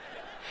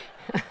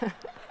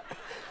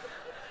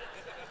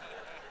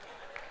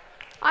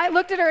 I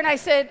looked at her and I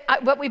said,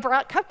 but we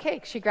brought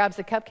cupcakes. She grabs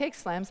the cupcake,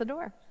 slams the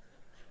door.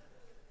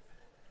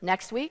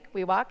 Next week,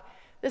 we walk.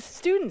 This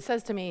student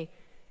says to me,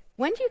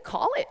 when do you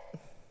call it?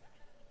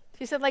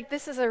 She said,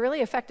 this is a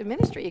really effective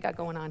ministry you got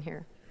going on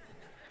here.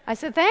 I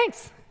said,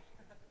 thanks.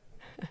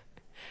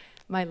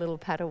 My little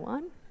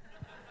Padawan.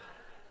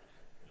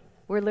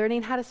 We're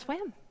learning how to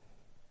swim.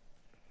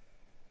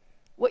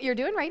 What you're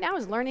doing right now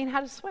is learning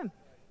how to swim.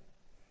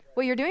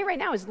 What you're doing right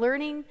now is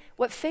learning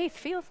what faith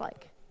feels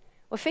like.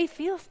 What faith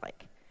feels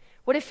like.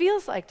 What it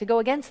feels like to go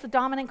against the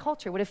dominant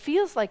culture. What it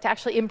feels like to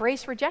actually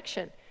embrace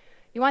rejection.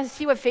 You want to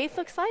see what faith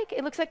looks like?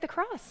 It looks like the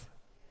cross.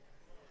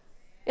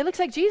 It looks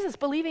like Jesus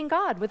believing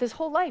God with his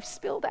whole life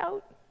spilled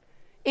out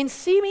in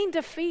seeming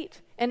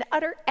defeat and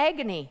utter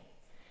agony,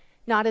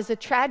 not as a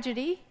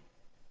tragedy,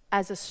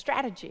 as a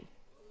strategy.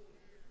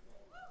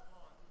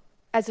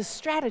 As a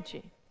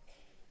strategy.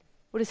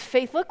 What does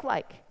faith look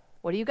like?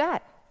 What do you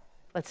got?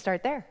 Let's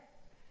start there.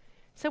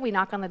 So we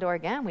knock on the door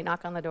again, we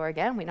knock on the door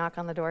again, we knock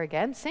on the door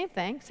again. Same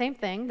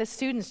thing. The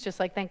student's just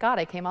like, thank God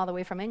I came all the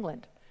way from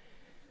England.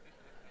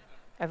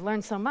 I've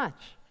learned so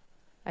much.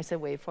 I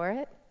said, wait for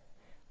it.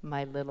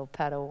 My little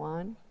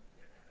Padawan.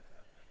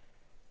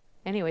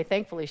 Anyway,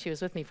 thankfully, she was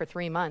with me for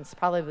 3 months,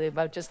 probably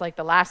about just like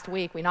the last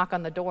week. We knock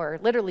on the door.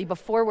 Literally,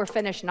 before we're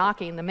finished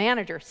knocking, the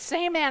manager,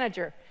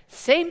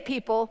 same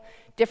people,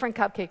 different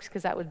cupcakes,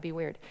 because that would be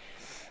weird.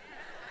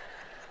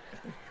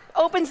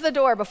 Opens the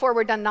door before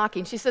we're done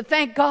knocking. She said,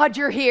 thank God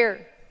you're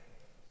here.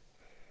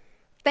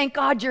 Thank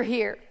God you're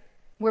here.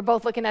 We're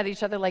both looking at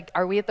each other like,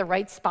 are we at the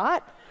right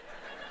spot?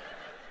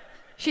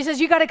 She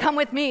says, you got to come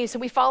with me. So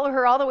we follow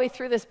her all the way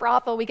through this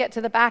brothel. We get to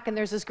the back, and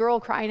there's this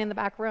girl crying in the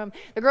back room.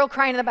 The girl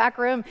crying in the back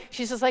room,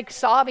 she's just like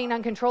sobbing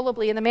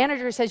uncontrollably. And the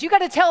manager says, you got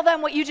to tell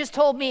them what you just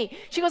told me.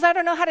 She goes, I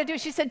don't know how to do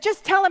it. She said,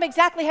 just tell them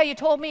exactly how you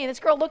told me. And this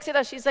girl looks at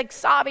us. She's like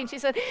sobbing. She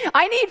said,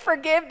 I need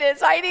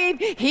forgiveness. I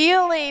need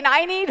healing.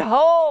 I need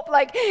hope.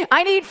 Like,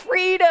 I need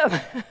freedom.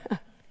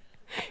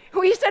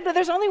 We said,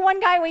 there's only one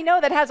guy we know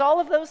that has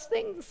all of those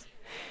things.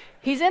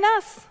 He's in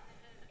us.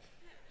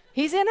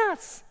 He's in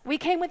us. We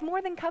came with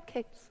more than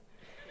cupcakes.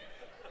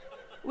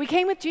 We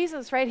came with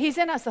Jesus, right? He's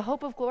in us, the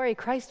hope of glory,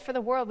 Christ for the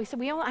world. We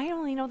said, I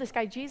only know this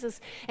guy Jesus,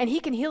 and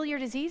he can heal your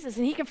diseases,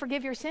 and he can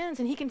forgive your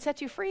sins, and he can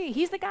set you free.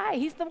 He's the guy.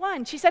 He's the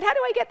one. She said, how do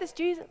I get this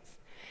Jesus?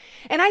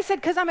 And I said,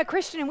 because I'm a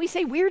Christian, and we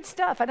say weird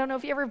stuff. I don't know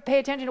if you ever pay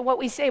attention to what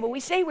we say, but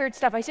we say weird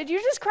stuff. I said, you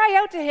just cry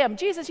out to him.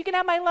 Jesus, you can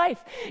have my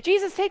life.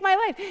 Jesus, take my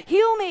life.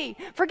 Heal me.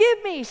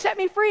 Forgive me. Set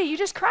me free. You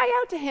just cry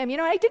out to him. You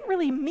know, I didn't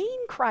really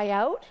mean cry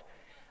out.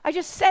 I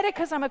just said it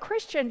because I'm a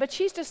Christian, but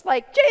she's just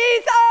like,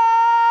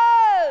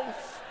 Jesus!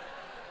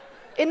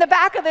 In the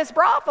back of this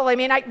brothel. I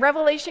mean,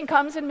 revelation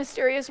comes in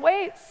mysterious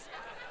ways.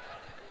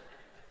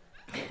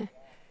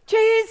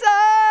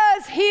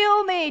 Jesus,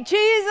 heal me.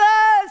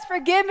 Jesus,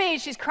 forgive me.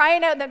 She's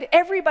crying out.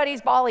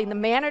 Everybody's bawling. The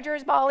manager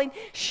is bawling.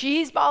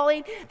 She's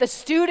bawling. The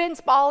student's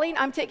bawling.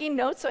 I'm taking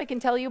notes so I can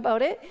tell you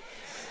about it.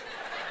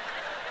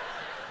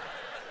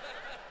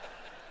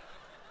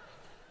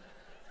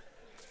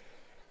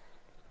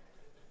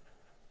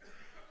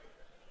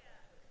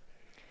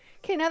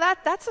 Okay, now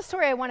that's the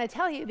story I want to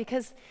tell you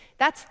because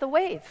that's the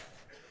wave.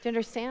 Do you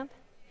understand?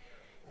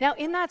 Now,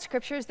 in that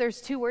scriptures,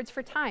 there's 2 words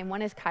for time.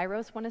 One is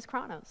kairos, one is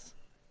chronos.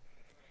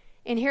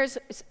 And here's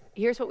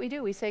what we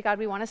do. We say, God,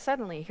 we want to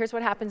suddenly. Here's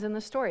what happens in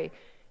the story.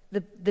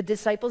 The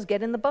disciples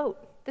get in the boat.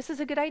 This is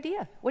a good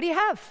idea. What do you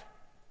have?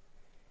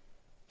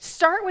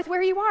 Start with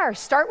where you are.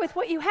 Start with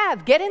what you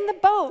have. Get in the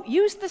boat.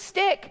 Use the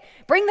stick.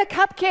 Bring the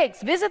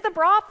cupcakes. Visit the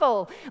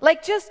brothel.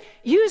 Like, just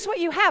use what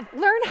you have.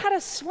 Learn how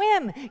to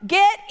swim.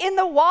 Get in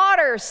the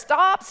water.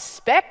 Stop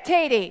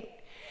spectating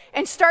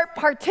and start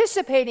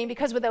participating,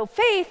 because without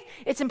faith,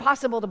 it's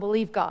impossible to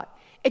believe God.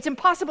 It's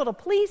impossible to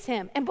please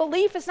him. And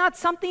belief is not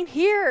something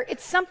here.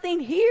 It's something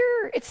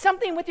here. It's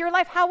something with your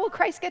life. How will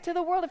Christ get to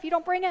the world if you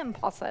don't bring him,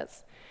 Paul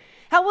says?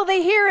 How will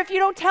they hear if you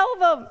don't tell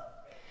them?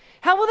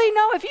 How will they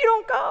know if you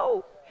don't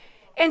go?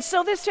 And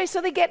so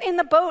so they get in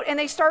the boat and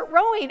they start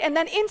rowing. And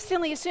then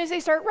instantly, as soon as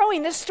they start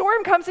rowing, this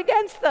storm comes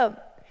against them.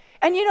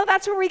 And you know,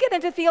 that's where we get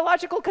into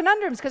theological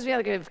conundrums, because we're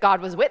like, if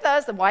God was with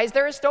us, then why is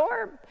there a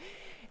storm?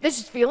 This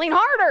is feeling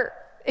harder.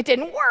 It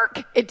didn't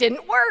work. It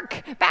didn't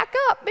work. Back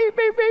up. Beep,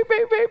 beep, beep,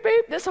 beep, beep,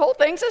 beep. This whole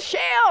thing's a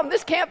sham.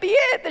 This can't be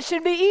it. This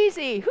should be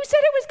easy. Who said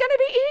it was going to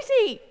be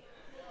easy?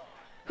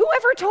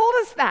 Whoever told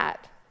us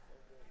that?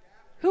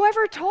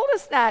 Whoever told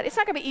us that? It's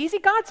not going to be easy.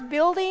 God's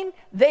building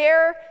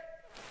their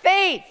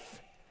faith.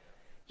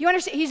 You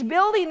understand? He's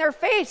building their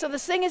faith. So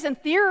this thing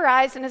isn't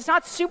theorized and it's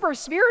not super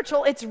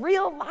spiritual. It's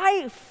real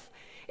life.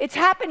 It's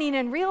happening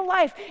in real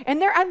life.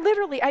 And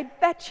I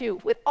bet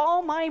you with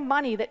all my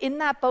money that in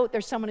that boat,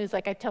 there's someone who's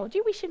like, I told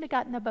you we shouldn't have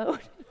gotten the boat.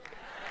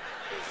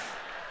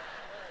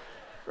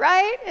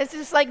 Right? It's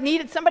just like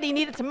somebody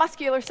needed some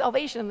muscular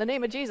salvation in the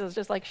name of Jesus.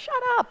 Just like, shut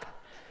up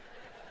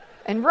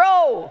and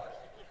row.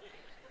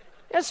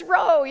 Just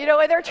row. You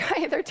know, and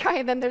they're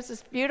trying. Then there's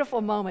this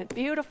beautiful moment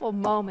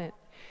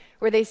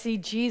where they see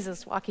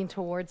Jesus walking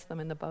towards them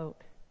in the boat.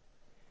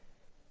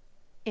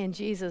 And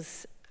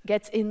Jesus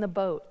gets in the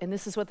boat, and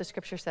this is what the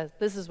scripture says.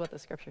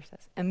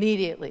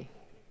 Immediately,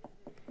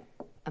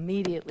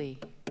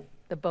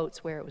 the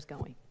boat's where it was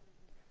going.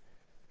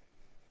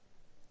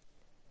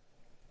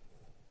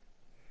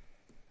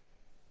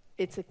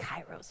 It's a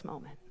kairos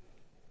moment.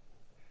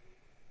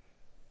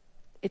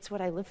 It's what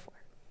I live for.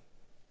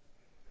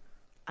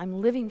 I'm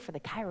living for the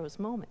kairos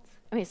moments.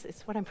 I mean,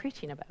 it's what I'm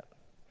preaching about.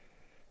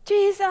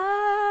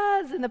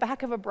 Jesus, in the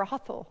back of a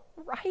brothel,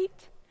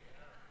 right?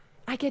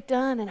 I get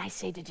done and I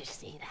say, did you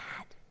see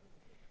that?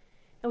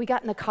 And we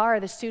got in the car,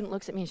 the student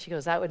looks at me and she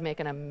goes, that would make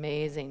an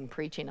amazing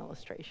preaching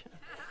illustration.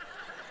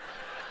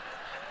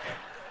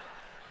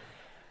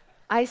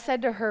 I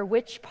said to her,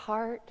 which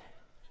part?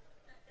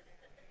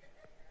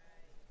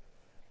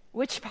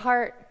 Which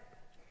part?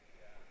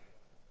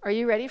 Are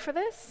you ready for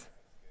this?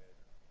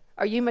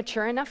 Are you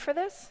mature enough for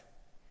this?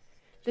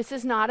 This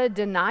is not a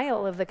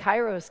denial of the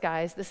Kairos,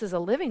 guys. This is a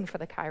living for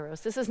the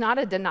Kairos. This is not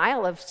a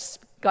denial of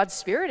God's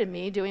Spirit in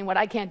me doing what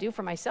I can't do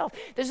for myself.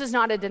 This is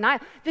not a denial.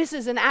 This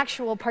is an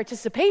actual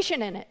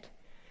participation in it.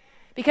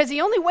 Because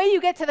the only way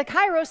you get to the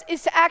Kairos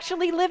is to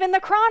actually live in the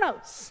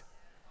Chronos.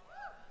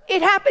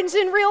 It happens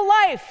in real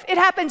life. It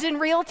happens in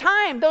real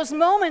time. Those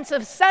moments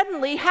of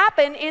suddenly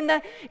happen in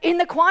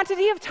the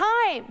quantity of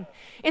time,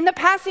 in the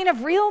passing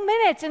of real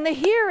minutes, in the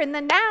here, in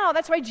the now.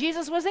 That's why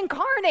Jesus was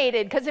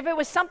incarnated, because if it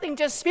was something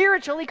just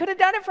spiritual, he could have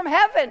done it from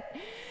heaven.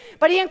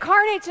 But he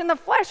incarnates in the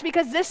flesh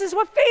because this is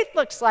what faith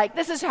looks like.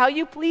 This is how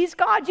you please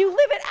God. You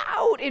live it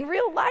out in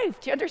real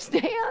life. Do you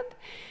understand?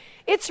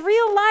 It's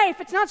real life.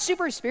 It's not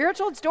super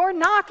spiritual. It's door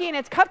knocking.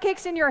 It's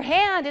cupcakes in your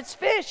hand. It's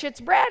fish. It's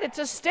bread. It's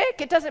a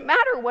stick. It doesn't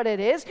matter what it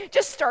is.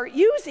 Just start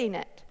using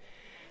it.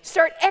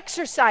 Start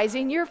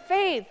exercising your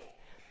faith.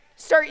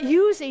 Start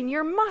using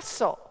your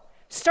muscle.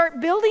 Start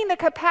building the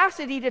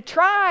capacity to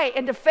try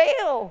and to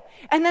fail,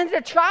 and then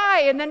to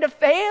try and then to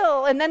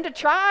fail, and then to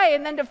try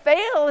and then to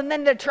fail, and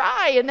then to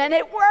try, and then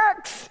it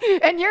works.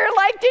 And you're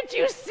like, did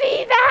you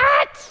see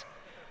that?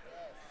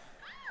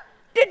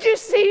 Did you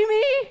see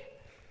me?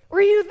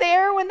 Were you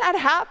there when that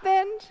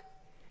happened?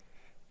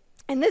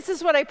 And this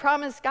is what I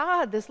promised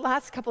God this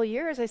last couple of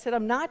years. I said,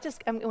 when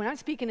I'm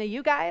speaking to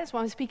you guys,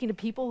 when I'm speaking to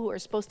people who are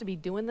supposed to be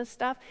doing this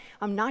stuff,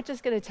 I'm not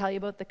just going to tell you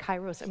about the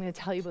Kairos, I'm going to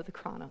tell you about the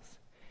Chronos.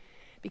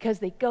 Because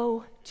they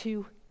go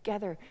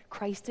together.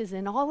 Christ is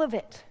in all of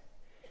it.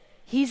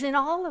 He's in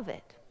all of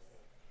it.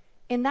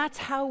 And that's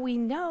how we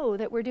know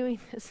that we're doing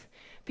this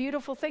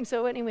beautiful thing.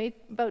 So anyway,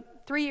 about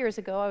 3 years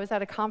ago, I was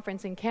at a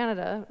conference in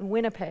Canada, in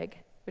Winnipeg,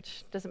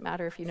 which doesn't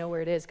matter if you know where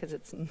it is because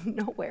it's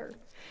nowhere.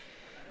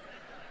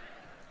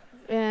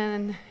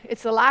 And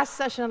it's the last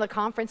session of the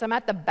conference. I'm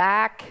at the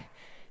back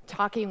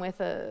talking with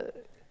a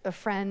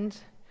friend.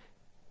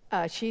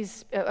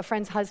 She's a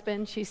friend's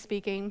husband. She's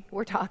speaking.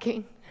 We're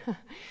talking.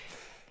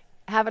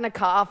 Having a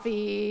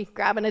coffee,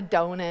 grabbing a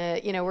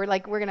donut. You know, we're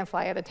going to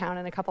fly out of town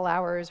in a couple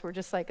hours. We're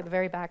just like at the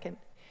very back.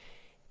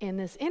 And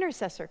this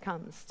intercessor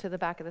comes to the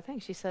back of the thing.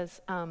 She says,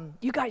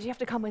 you guys, you have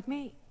to come with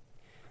me.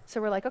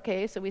 So we're like,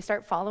 okay. So we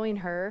start following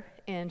her,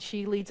 and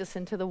she leads us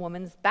into the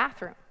woman's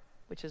bathroom,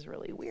 which is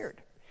really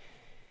weird.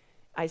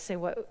 I say,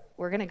 what?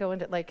 We're going to go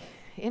into, like,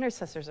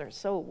 intercessors are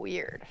so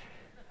weird.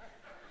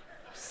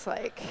 It's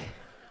like,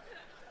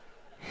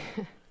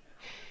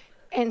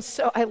 and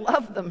so I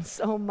love them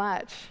so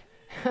much.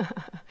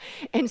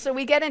 And so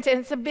we get into, and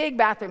it's a big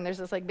bathroom. There's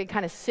this like big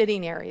kind of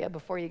sitting area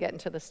before you get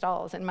into the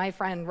stalls. And my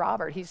friend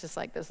Robert, he's just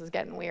like, this is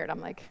getting weird.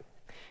 I'm like,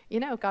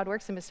 God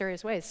works in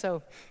mysterious ways.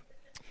 So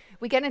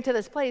we get into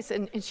this place,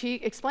 and she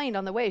explained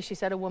on the way, she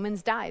said a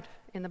woman's died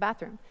in the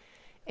bathroom.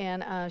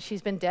 And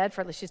she's been dead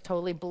she's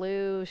totally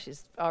blue.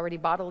 She's already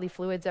bodily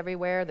fluids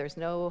everywhere. There's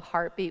no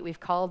heartbeat.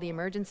 We've called the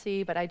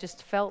emergency, but I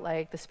just felt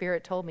like the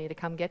Spirit told me to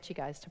come get you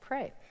guys to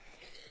pray.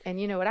 And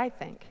you know what I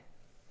think?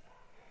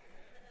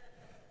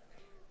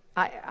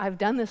 I've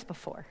done this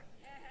before.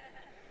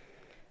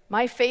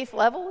 My faith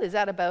level is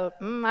at about,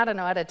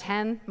 out of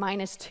 10,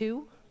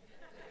 -2.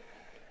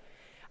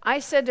 I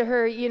said to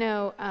her,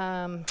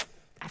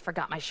 I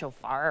forgot my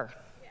shofar.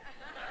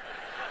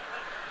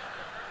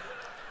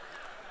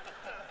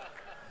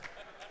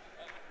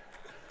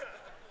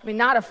 I mean,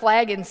 not a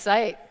flag in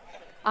sight.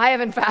 I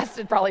haven't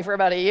fasted probably for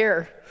about a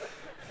year.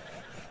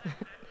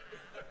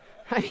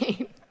 I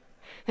mean,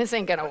 this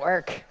ain't gonna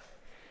work.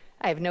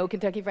 I have no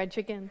Kentucky Fried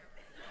Chicken.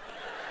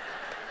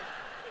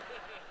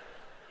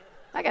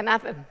 I got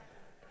nothing.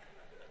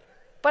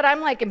 But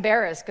I'm like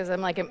embarrassed because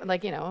I'm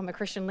I'm a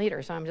Christian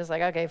leader. So I'm just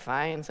like, okay,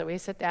 fine. So we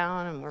sit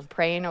down and we're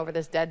praying over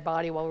this dead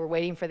body while we're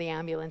waiting for the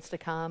ambulance to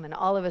come. And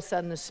all of a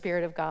sudden the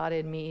Spirit of God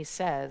in me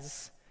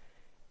says,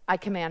 I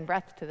command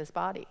breath to this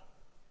body.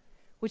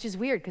 Which is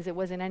weird because it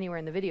wasn't anywhere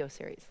in the video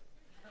series.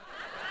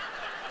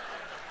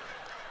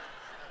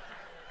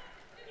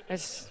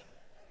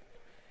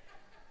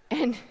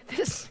 And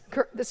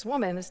this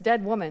woman, this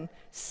dead woman,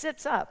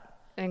 sits up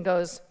and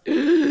goes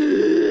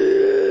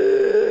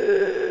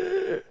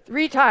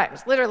 3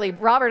 times. Literally,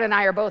 Robert and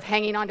I are both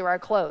hanging onto our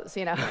clothes,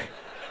 And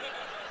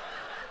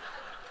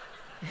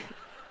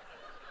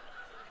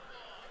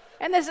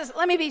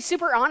let me be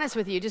super honest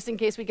with you, just in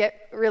case we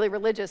get really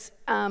religious.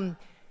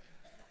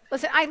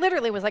 Listen, I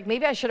literally was like,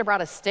 maybe I should have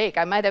brought a steak.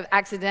 I might have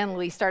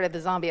accidentally started the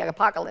zombie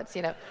apocalypse,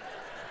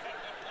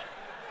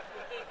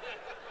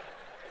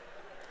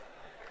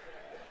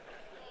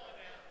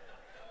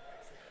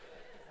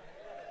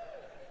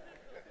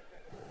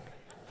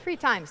 3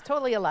 times,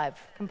 totally alive,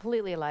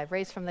 completely alive,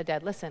 raised from the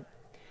dead. Listen.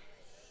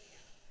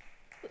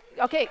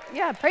 Okay,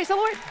 yeah, praise the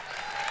Lord.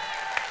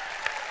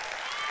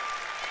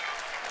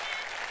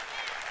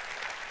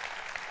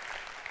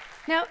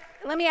 Now,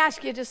 let me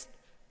ask you just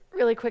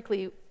really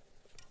quickly,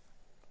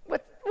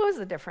 what was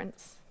the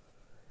difference?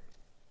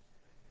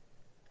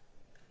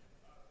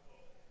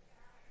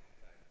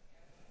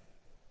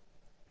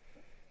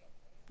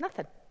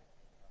 Nothing.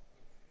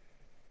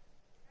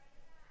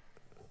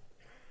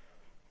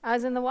 I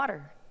was in the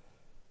water.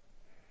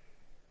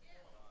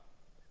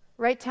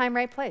 Right time,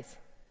 right place.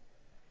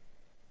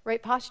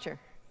 Right posture.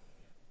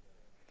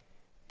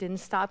 Didn't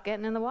stop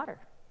getting in the water.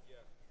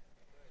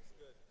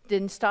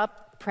 Didn't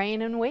stop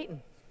praying and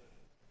waiting.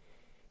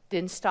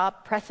 Didn't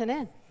stop pressing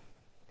in.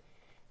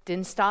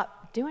 Didn't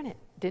stop doing it.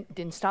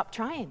 Didn't stop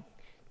trying.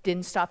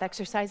 Didn't stop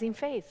exercising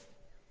faith.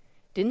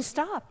 Didn't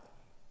stop.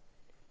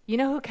 You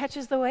know who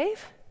catches the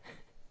wave?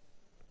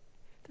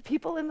 The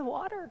people in the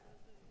water.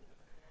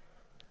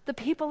 The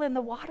people in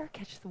the water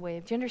catch the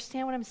wave. Do you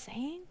understand what I'm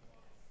saying?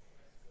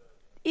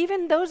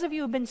 Even those of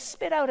you who've been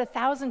spit out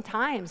 1,000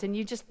 times and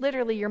you just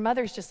literally, your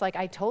mother's just like,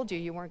 I told you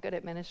you weren't good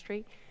at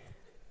ministry.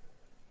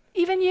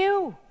 Even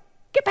you,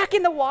 get back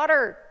in the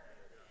water.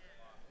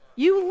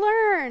 You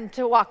learn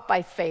to walk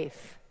by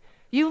faith.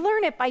 You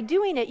learn it by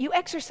doing it. You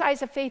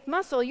exercise a faith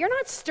muscle. You're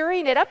not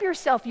stirring it up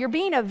yourself. You're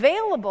being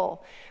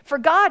available for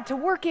God to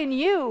work in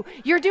you.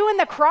 You're doing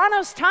the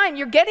chronos time.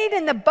 You're getting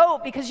in the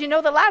boat because you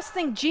know the last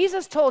thing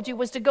Jesus told you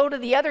was to go to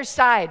the other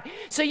side.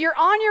 So you're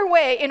on your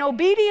way in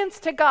obedience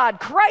to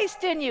God,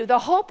 Christ in you, the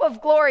hope of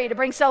glory to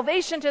bring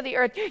salvation to the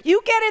earth. You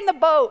get in the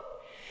boat.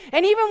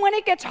 And even when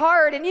it gets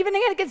hard and even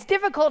when it gets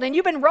difficult and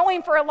you've been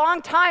rowing for a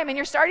long time and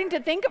you're starting to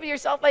think of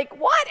yourself like,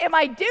 what am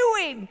I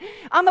doing?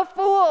 I'm a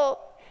fool.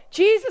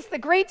 Jesus, the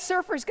great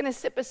surfer, is going to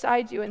sit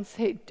beside you and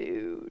say,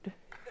 dude,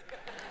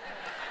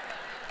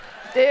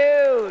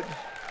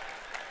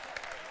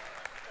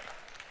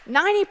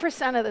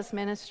 90% of this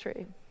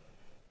ministry,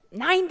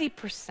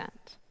 90%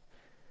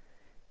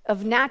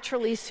 of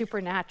naturally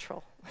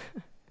supernatural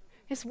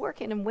is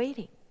working and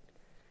waiting.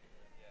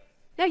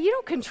 Now, you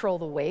don't control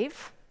the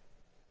wave.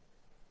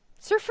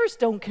 Surfers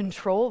don't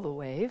control the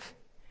wave.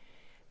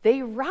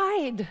 They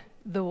ride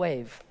the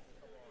wave.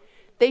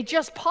 They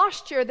just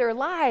posture their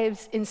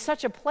lives in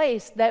such a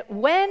place that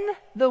when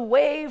the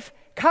wave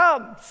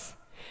comes,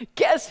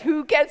 guess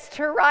who gets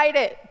to ride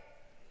it?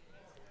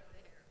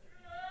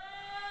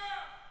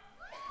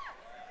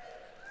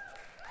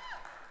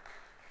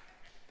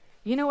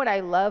 You know what I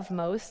love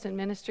most in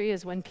ministry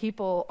is when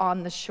people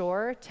on the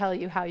shore tell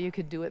you how you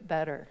could do it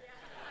better.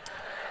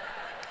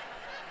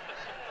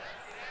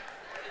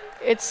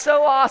 It's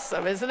so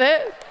awesome, isn't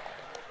it?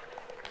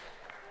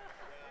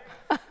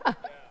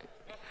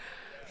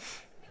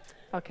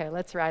 Okay,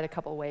 let's ride a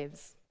couple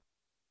waves.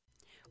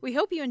 We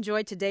hope you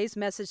enjoyed today's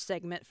message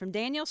segment from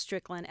Danielle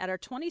Strickland at our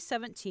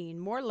 2017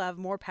 More Love,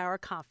 More Power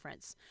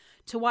Conference.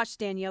 To watch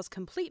Danielle's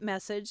complete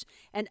message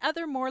and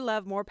other More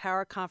Love, More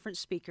Power Conference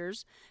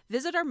speakers,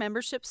 visit our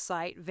membership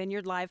site,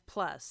 Vineyard Live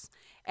Plus,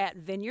 at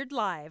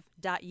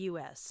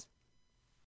vineyardlive.us.